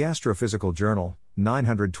 The Astrophysical Journal,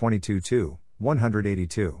 922-2,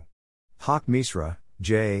 182. Hawk Misra,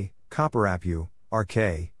 J., Kopperapu,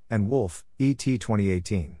 R.K., and Wolf, E.T.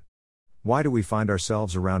 2018. Why do we find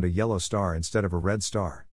ourselves around a yellow star instead of a red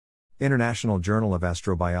star? International Journal of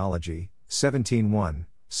Astrobiology, 17-1,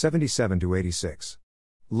 77-86.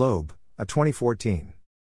 Loeb, A. 2014.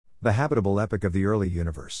 The Habitable Epoch of the Early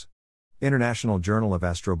Universe. International Journal of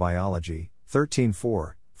Astrobiology,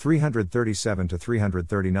 13-4,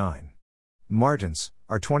 337-339. Martins,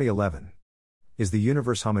 R. 2011. Is the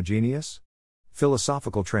Universe Homogeneous?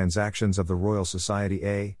 Philosophical Transactions of the Royal Society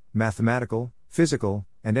A, Mathematical, Physical,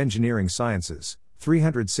 and Engineering Sciences,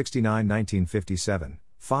 369 1957,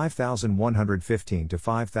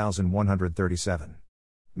 5115-5137.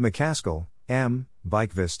 McCaskill, M.,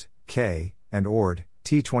 Bykvist, K., and Ord,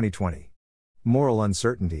 T. 2020. Moral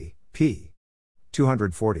Uncertainty, p.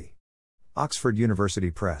 240. Oxford University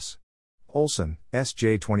Press. Olson,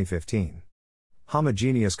 S.J. 2015.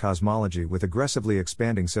 Homogeneous Cosmology with Aggressively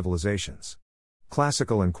Expanding Civilizations.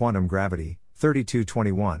 Classical and Quantum Gravity,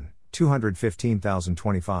 3221,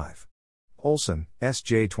 215025. Olson,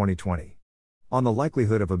 S.J. 2020. On the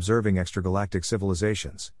Likelihood of Observing Extragalactic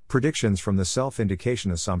Civilizations, Predictions from the Self-Indication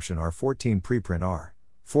Assumption R. 14 preprint R.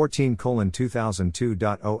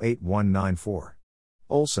 14:2002.08194.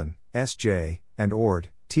 Olson, S.J., and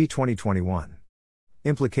Ord, T. 2021.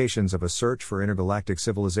 Implications of a Search for Intergalactic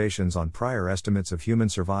Civilizations on Prior Estimates of Human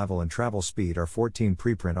Survival and Travel Speed R. 14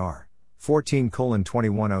 preprint R.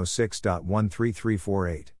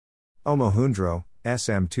 14:2106.13348. Omohundro,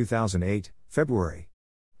 S.M. 2008, February.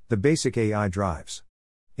 The Basic AI Drives.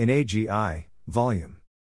 In AGI, Volume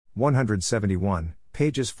 171,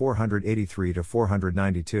 pages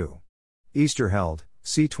 483-492. Easterheld,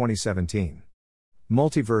 C. 2017.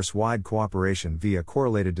 Multiverse-Wide Cooperation via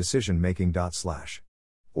Correlated Decision-Making.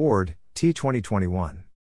 Ord, T. 2021.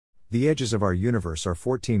 The Edges of Our Universe are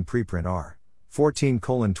 14 preprint R.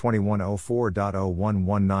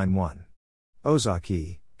 14:2104.01191.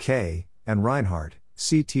 Ozaki, K., and Reinhardt,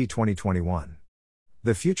 C.T. 2021.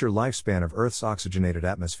 The Future Lifespan of Earth's Oxygenated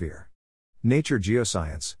Atmosphere. Nature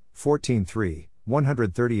Geoscience, 14.3,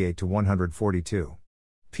 138-142.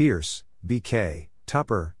 Pierce, B.K.,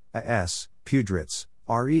 Tupper, A.S., Pudritz,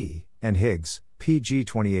 R.E., and Higgs, P.G.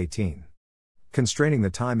 2018. Constraining the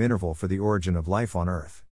Time Interval for the Origin of Life on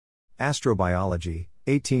Earth. Astrobiology,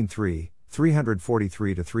 18.3,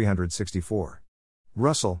 343-364.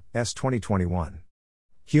 Russell, S. 2021.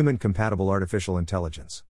 Human-Compatible Artificial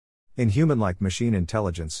Intelligence. In Human-Like Machine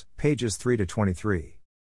Intelligence, pages 3-23.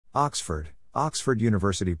 Oxford, Oxford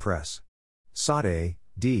University Press. Sade,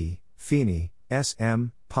 D., Feeney, S.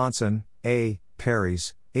 M., Ponson, A.,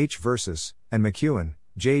 Paris, H. Versus, and McEwen,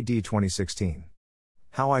 J. D. 2016.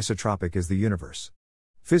 How Isotropic is the Universe?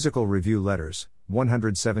 Physical Review Letters,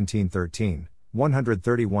 11713,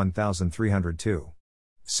 131302.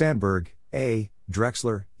 Sandberg, A.,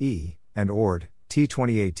 Drexler, E., and Ord, T.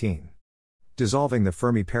 2018. Dissolving the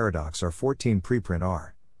Fermi Paradox R14 preprint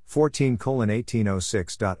R.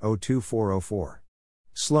 14:1806.02404.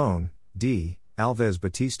 Sloan, D., Alves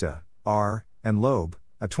Batista, R., and Loeb,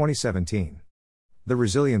 A. 2017. The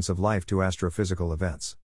Resilience of Life to Astrophysical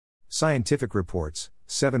Events. Scientific Reports,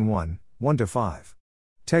 7-1, 1-5.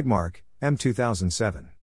 Tegmark, M.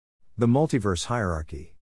 2007. The Multiverse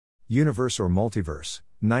Hierarchy. Universe or Multiverse,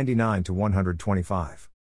 99-125.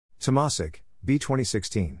 Tomasic, B.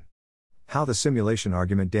 2016. How the Simulation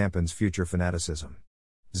Argument Dampens Future Fanaticism.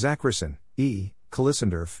 Zachrisson, E.,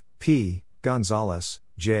 Kalissendorf, P., Gonzalez,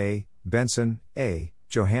 J., Benson, A.,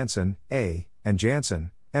 Johansson, A., and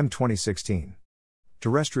Jansen, M. 2016.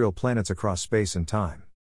 Terrestrial Planets Across Space and Time.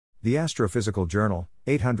 The Astrophysical Journal,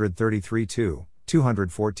 833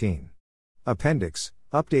 214. Appendix,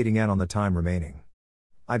 Updating N on the time remaining.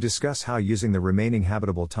 I discuss how using the remaining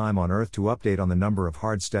habitable time on Earth to update on the number of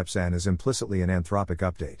hard steps N is implicitly an anthropic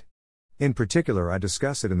update. In particular, I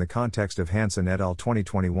discuss it in the context of Hanson et al.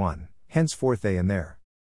 2021, henceforth they and there.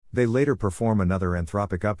 They later perform another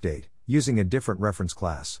anthropic update, using a different reference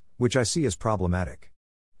class, which I see as problematic.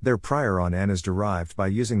 Their prior on N is derived by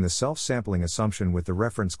using the self-sampling assumption with the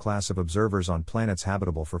reference class of observers on planets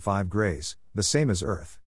habitable for 5 grays, the same as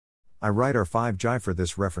Earth. I write R5J for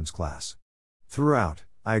this reference class. Throughout,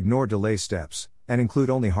 I ignore delay steps, and include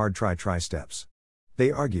only hard try steps. They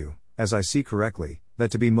argue, as I see correctly, that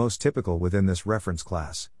to be most typical within this reference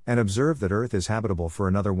class, and observe that Earth is habitable for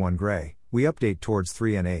another 1 gray, we update towards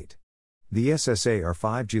 3 and 8. The SSA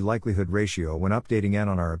R5G likelihood ratio when updating N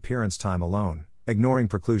on our appearance time alone, ignoring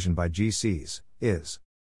preclusion by GCs, is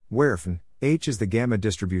where H is the gamma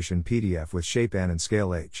distribution PDF with shape N and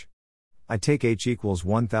scale H. I take H equals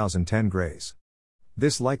 1010 grays.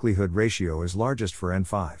 This likelihood ratio is largest for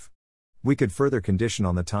N5. We could further condition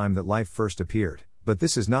on the time that life first appeared, but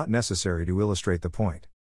this is not necessary to illustrate the point.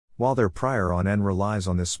 While their prior on N relies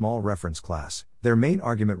on this small reference class, their main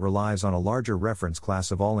argument relies on a larger reference class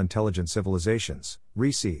of all intelligent civilizations,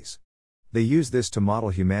 RECs. They use this to model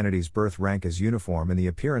humanity's birth rank as uniform in the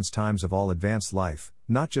appearance times of all advanced life,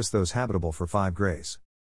 not just those habitable for 5 grays.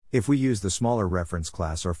 If we use the smaller reference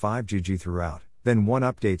class or 5GG throughout, then 1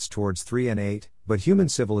 updates towards 3 and 8, but human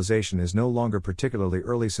civilization is no longer particularly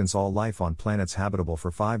early since all life on planets habitable for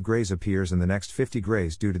 5 grays appears in the next 50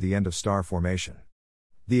 grays due to the end of star formation.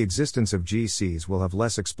 The existence of GCs will have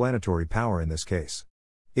less explanatory power in this case.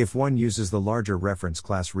 If one uses the larger reference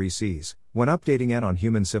class RECs, when updating N on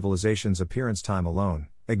human civilization's appearance time alone,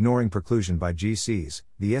 ignoring preclusion by GCs,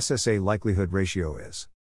 the SSA likelihood ratio is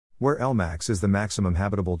where Lmax is the maximum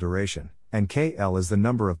habitable duration, and KL is the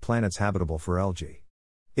number of planets habitable for LG.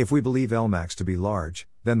 If we believe Lmax to be large,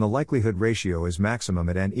 then the likelihood ratio is maximum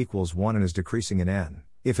at N equals 1 and is decreasing in N.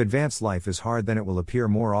 If advanced life is hard, then it will appear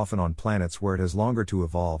more often on planets where it has longer to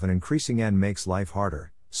evolve, and increasing N makes life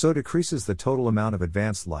harder, so decreases the total amount of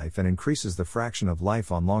advanced life and increases the fraction of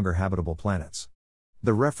life on longer habitable planets.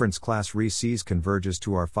 The reference class RECs converges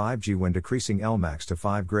to our 5G when decreasing Lmax to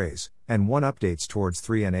 5 grays, and 1 updates towards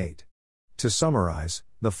 3 and 8. To summarize,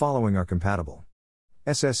 the following are compatible.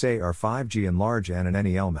 SSA are 5G and large N and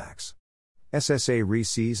any Lmax. SSA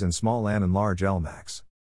RECs and small n and large Lmax.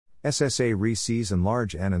 SSA RECs and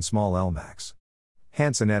large n and small Lmax.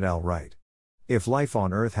 Hanson et al. Write. If life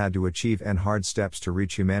on Earth had to achieve n hard steps to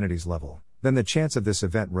reach humanity's level, then the chance of this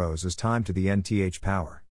event rose as time to the nth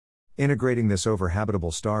power. Integrating this over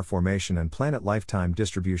habitable star formation and planet lifetime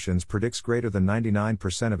distributions predicts greater than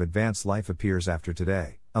 99% of advanced life appears after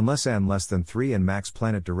today, unless n less than 3 and max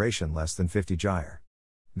planet duration less than 50 gyre.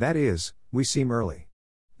 That is, we seem early.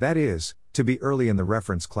 That is, to be early in the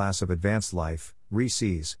reference class of advanced life,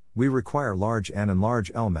 RECs, we require large N and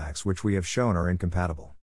large Lmax, which we have shown are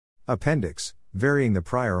incompatible. Appendix, varying the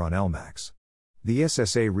prior on Lmax. The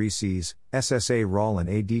SSA RECs, SSA RAL and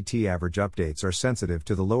ADT average updates are sensitive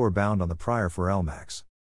to the lower bound on the prior for Lmax.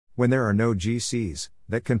 When there are no GCs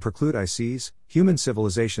that can preclude ICs, human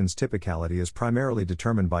civilization's typicality is primarily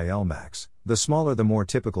determined by Lmax. The smaller the more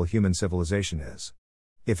typical human civilization is.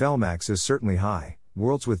 If Lmax is certainly high,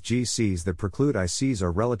 worlds with GCs that preclude ICs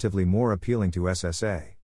are relatively more appealing to SSA.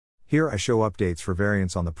 Here I show updates for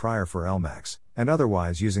variance on the prior for Lmax, and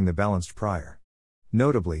otherwise using the balanced prior.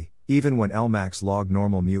 Notably, even when Lmax log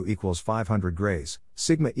normal mu equals 500 grays,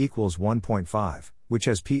 sigma equals 1.5, which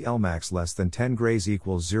has P Lmax less than 10 grays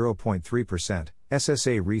equals 0.3%,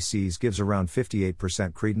 SSA re-Cs gives around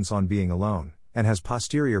 58% credence on being alone, and has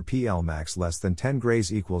posterior P Lmax less than 10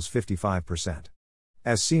 grays equals 55%.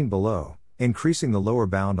 As seen below, increasing the lower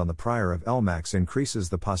bound on the prior of Lmax increases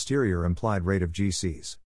the posterior implied rate of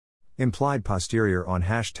GCs. Implied posterior on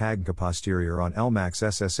 #K posterior on Lmax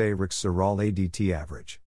SSA Rix-Serral ADT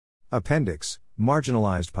average. Appendix,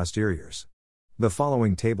 marginalized posteriors. The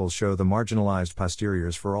following tables show the marginalized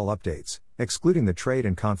posteriors for all updates, excluding the trade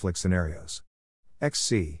and conflict scenarios.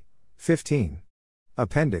 XC. 15.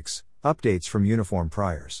 Appendix, updates from uniform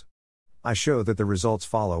priors. I show that the results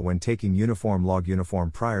follow when taking uniform log uniform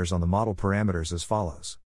priors on the model parameters as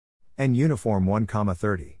follows. N uniform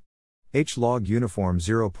 1,30. H log uniform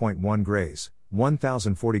 0.1 grays,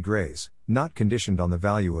 1040 grays, not conditioned on the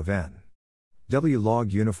value of n. W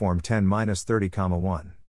log uniform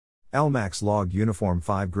 10-30,1. Lmax log uniform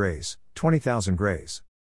 5 grays, 20,000 grays.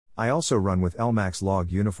 I also run with Lmax log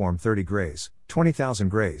uniform 30 grays, 20,000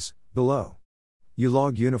 grays, below. U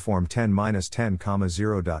log uniform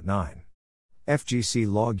 10-10,0.9. FGC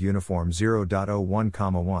log uniform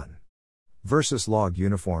 0.01,1. Versus log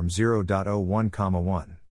uniform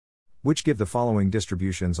 0.01,1. Which give the following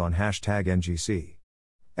distributions on #NGC.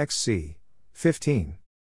 XC. 15.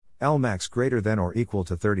 Lmax greater than or equal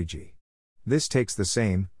to 30G. This takes the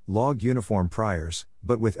same, log uniform priors,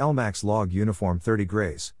 but with Lmax log uniform 30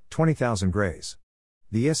 grays, 20,000 grays.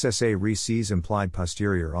 The SSA re-Cs implied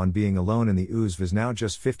posterior on being alone in the USV is now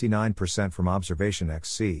just 59% from observation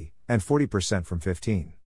XC, and 40% from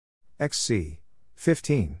 15. XC.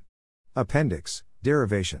 15. Appendix,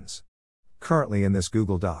 derivations. Currently in this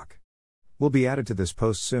Google Doc. Will be added to this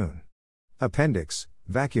post soon. Appendix,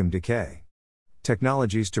 vacuum decay.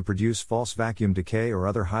 Technologies to produce false vacuum decay or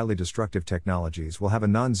other highly destructive technologies will have a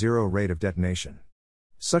non-zero rate of detonation.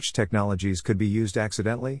 Such technologies could be used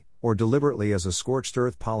accidentally, or deliberately as a scorched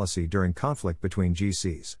earth policy during conflict between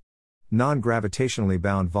GCs. Non-gravitationally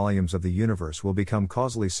bound volumes of the universe will become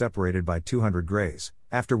causally separated by 200 grays,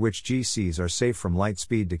 after which GCs are safe from light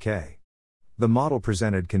speed decay. The model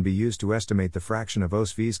presented can be used to estimate the fraction of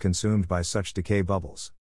OSVs consumed by such decay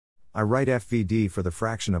bubbles. I write FVD for the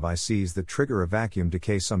fraction of ICs that trigger a vacuum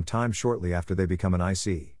decay some time shortly after they become an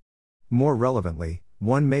IC. More relevantly,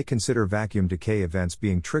 one may consider vacuum decay events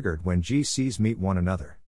being triggered when GCs meet one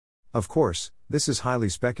another. Of course, this is highly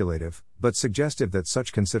speculative, but suggestive that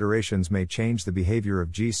such considerations may change the behavior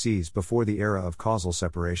of GCs before the era of causal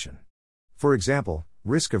separation. For example,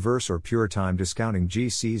 risk-averse or pure time discounting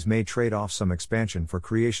GCs may trade off some expansion for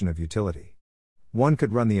creation of utility. One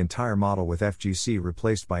could run the entire model with FGC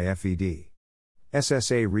replaced by FVD.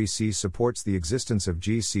 SSA re-C supports the existence of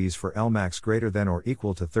GCs for Lmax greater than or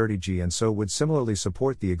equal to 30G and so would similarly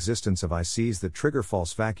support the existence of ICs that trigger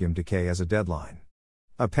false vacuum decay as a deadline.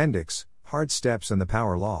 Appendix, hard steps and the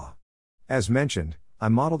power law. As mentioned, I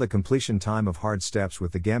model the completion time of hard steps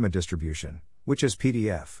with the gamma distribution, which is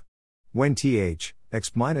PDF. When th,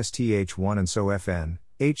 x-th1 and so fn,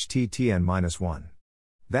 htTn-1.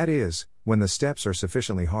 That is, when the steps are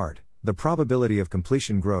sufficiently hard, the probability of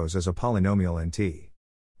completion grows as a polynomial nt.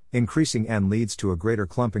 Increasing n leads to a greater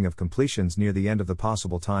clumping of completions near the end of the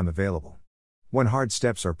possible time available. When hard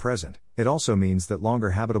steps are present, it also means that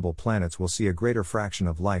longer habitable planets will see a greater fraction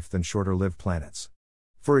of life than shorter-lived planets.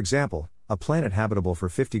 For example, a planet habitable for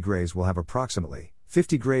 50 grays will have approximately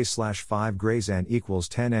 50 grays/5 grays n equals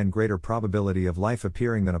 10n greater probability of life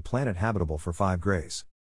appearing than a planet habitable for 5 grays.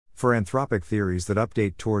 For anthropic theories that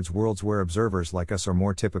update towards worlds where observers like us are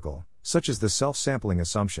more typical, such as the self-sampling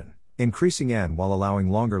assumption, increasing n while allowing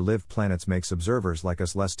longer-lived planets makes observers like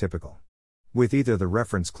us less typical. With either the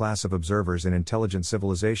reference class of observers in intelligent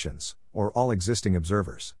civilizations, or all existing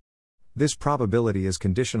observers. This probability is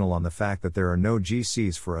conditional on the fact that there are no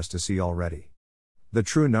GCs for us to see already. The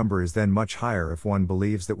true number is then much higher if one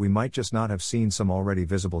believes that we might just not have seen some already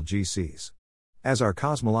visible GCs. As our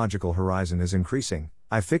cosmological horizon is increasing,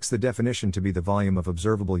 I fix the definition to be the volume of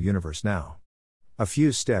observable universe now. A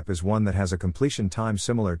fuse step is one that has a completion time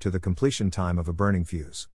similar to the completion time of a burning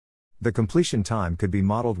fuse. The completion time could be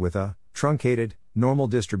modeled with a truncated, normal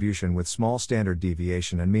distribution with small standard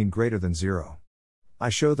deviation and mean greater than 0. I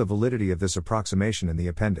show the validity of this approximation in the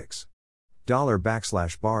appendix.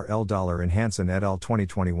 $\L$ in Hanson et al.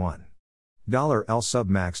 2021. $L sub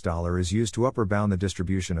max $is used to upper bound the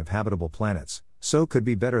distribution of habitable planets, so could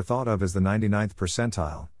be better thought of as the 99th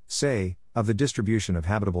percentile, say, of the distribution of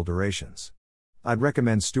habitable durations. I'd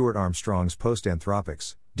recommend Stuart Armstrong's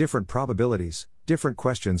Post-Anthropics, Different Probabilities, Different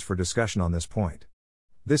Questions for discussion on this point.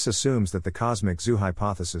 This assumes that the cosmic zoo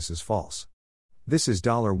hypothesis is false. This is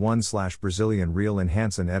 $1/Brazilian real in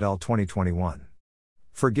Hanson et al. 2021.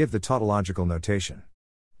 Forgive the tautological notation.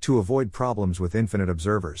 To avoid problems with infinite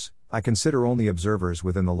observers, I consider only observers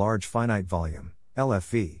within the large finite volume,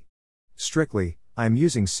 LFV. Strictly, I am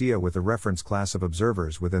using SIA with the reference class of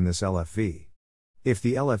observers within this LFV. If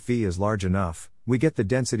the LFV is large enough, we get the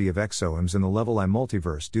density of exomes in the level I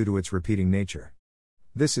multiverse due to its repeating nature.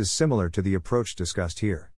 This is similar to the approach discussed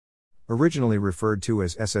here. Originally referred to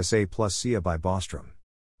as SSA plus SIA by Bostrom.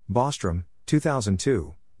 Bostrom,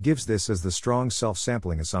 2002, gives this as the strong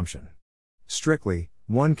self-sampling assumption. Strictly,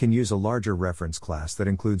 one can use a larger reference class that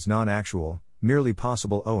includes non-actual, merely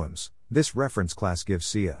possible OMs. This reference class gives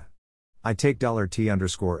SIA. I take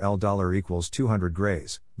 $T_L equals 200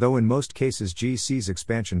 grays, though in most cases GC's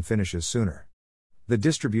expansion finishes sooner. The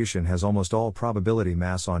distribution has almost all probability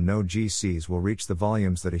mass on no GCs will reach the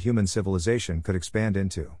volumes that a human civilization could expand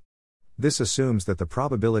into. This assumes that the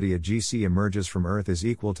probability a GC emerges from Earth is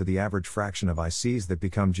equal to the average fraction of ICs that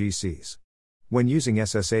become GCs. When using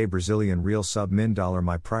SSA Brazilian real sub min $,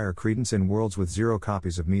 my prior credence in worlds with 0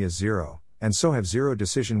 copies of me is 0, and so have 0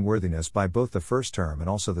 decision worthiness by both the first term and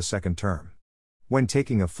also the second term. When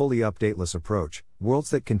taking a fully updateless approach, worlds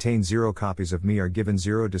that contain 0 copies of me are given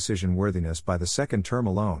 0 decision worthiness by the second term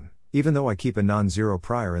alone, even though I keep a non-zero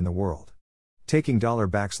prior in the world. Taking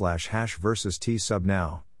 $# versus T sub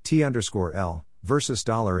now, T_L, versus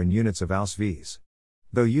 $ in units of Aus-Vs.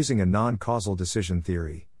 Though using a non-causal decision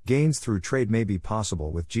theory, gains through trade may be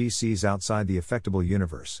possible with GCs outside the effectable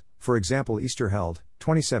universe, for example Easterheld,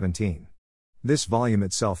 2017. This volume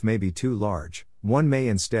itself may be too large, one may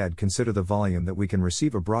instead consider the volume that we can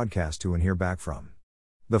receive a broadcast to and hear back from.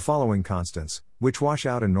 The following constants, which wash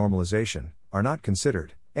out in normalization, are not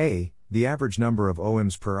considered: a. the average number of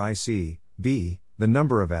OMs per IC, b. the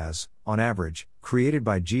number of As, on average, created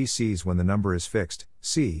by GCs when the number is fixed,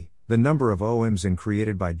 c. the number of OMs in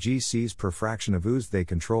created by GCs per fraction of OOs they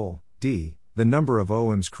control, d. the number of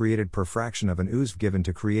OMs created per fraction of an OOs given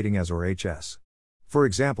to creating As or HS. For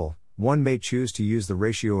example, one may choose to use the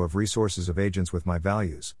ratio of resources of agents with my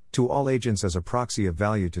values to all agents as a proxy of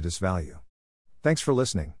value to this value. Thanks for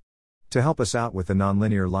listening. To help us out with the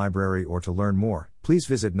Nonlinear Library or to learn more, please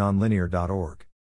visit nonlinear.org.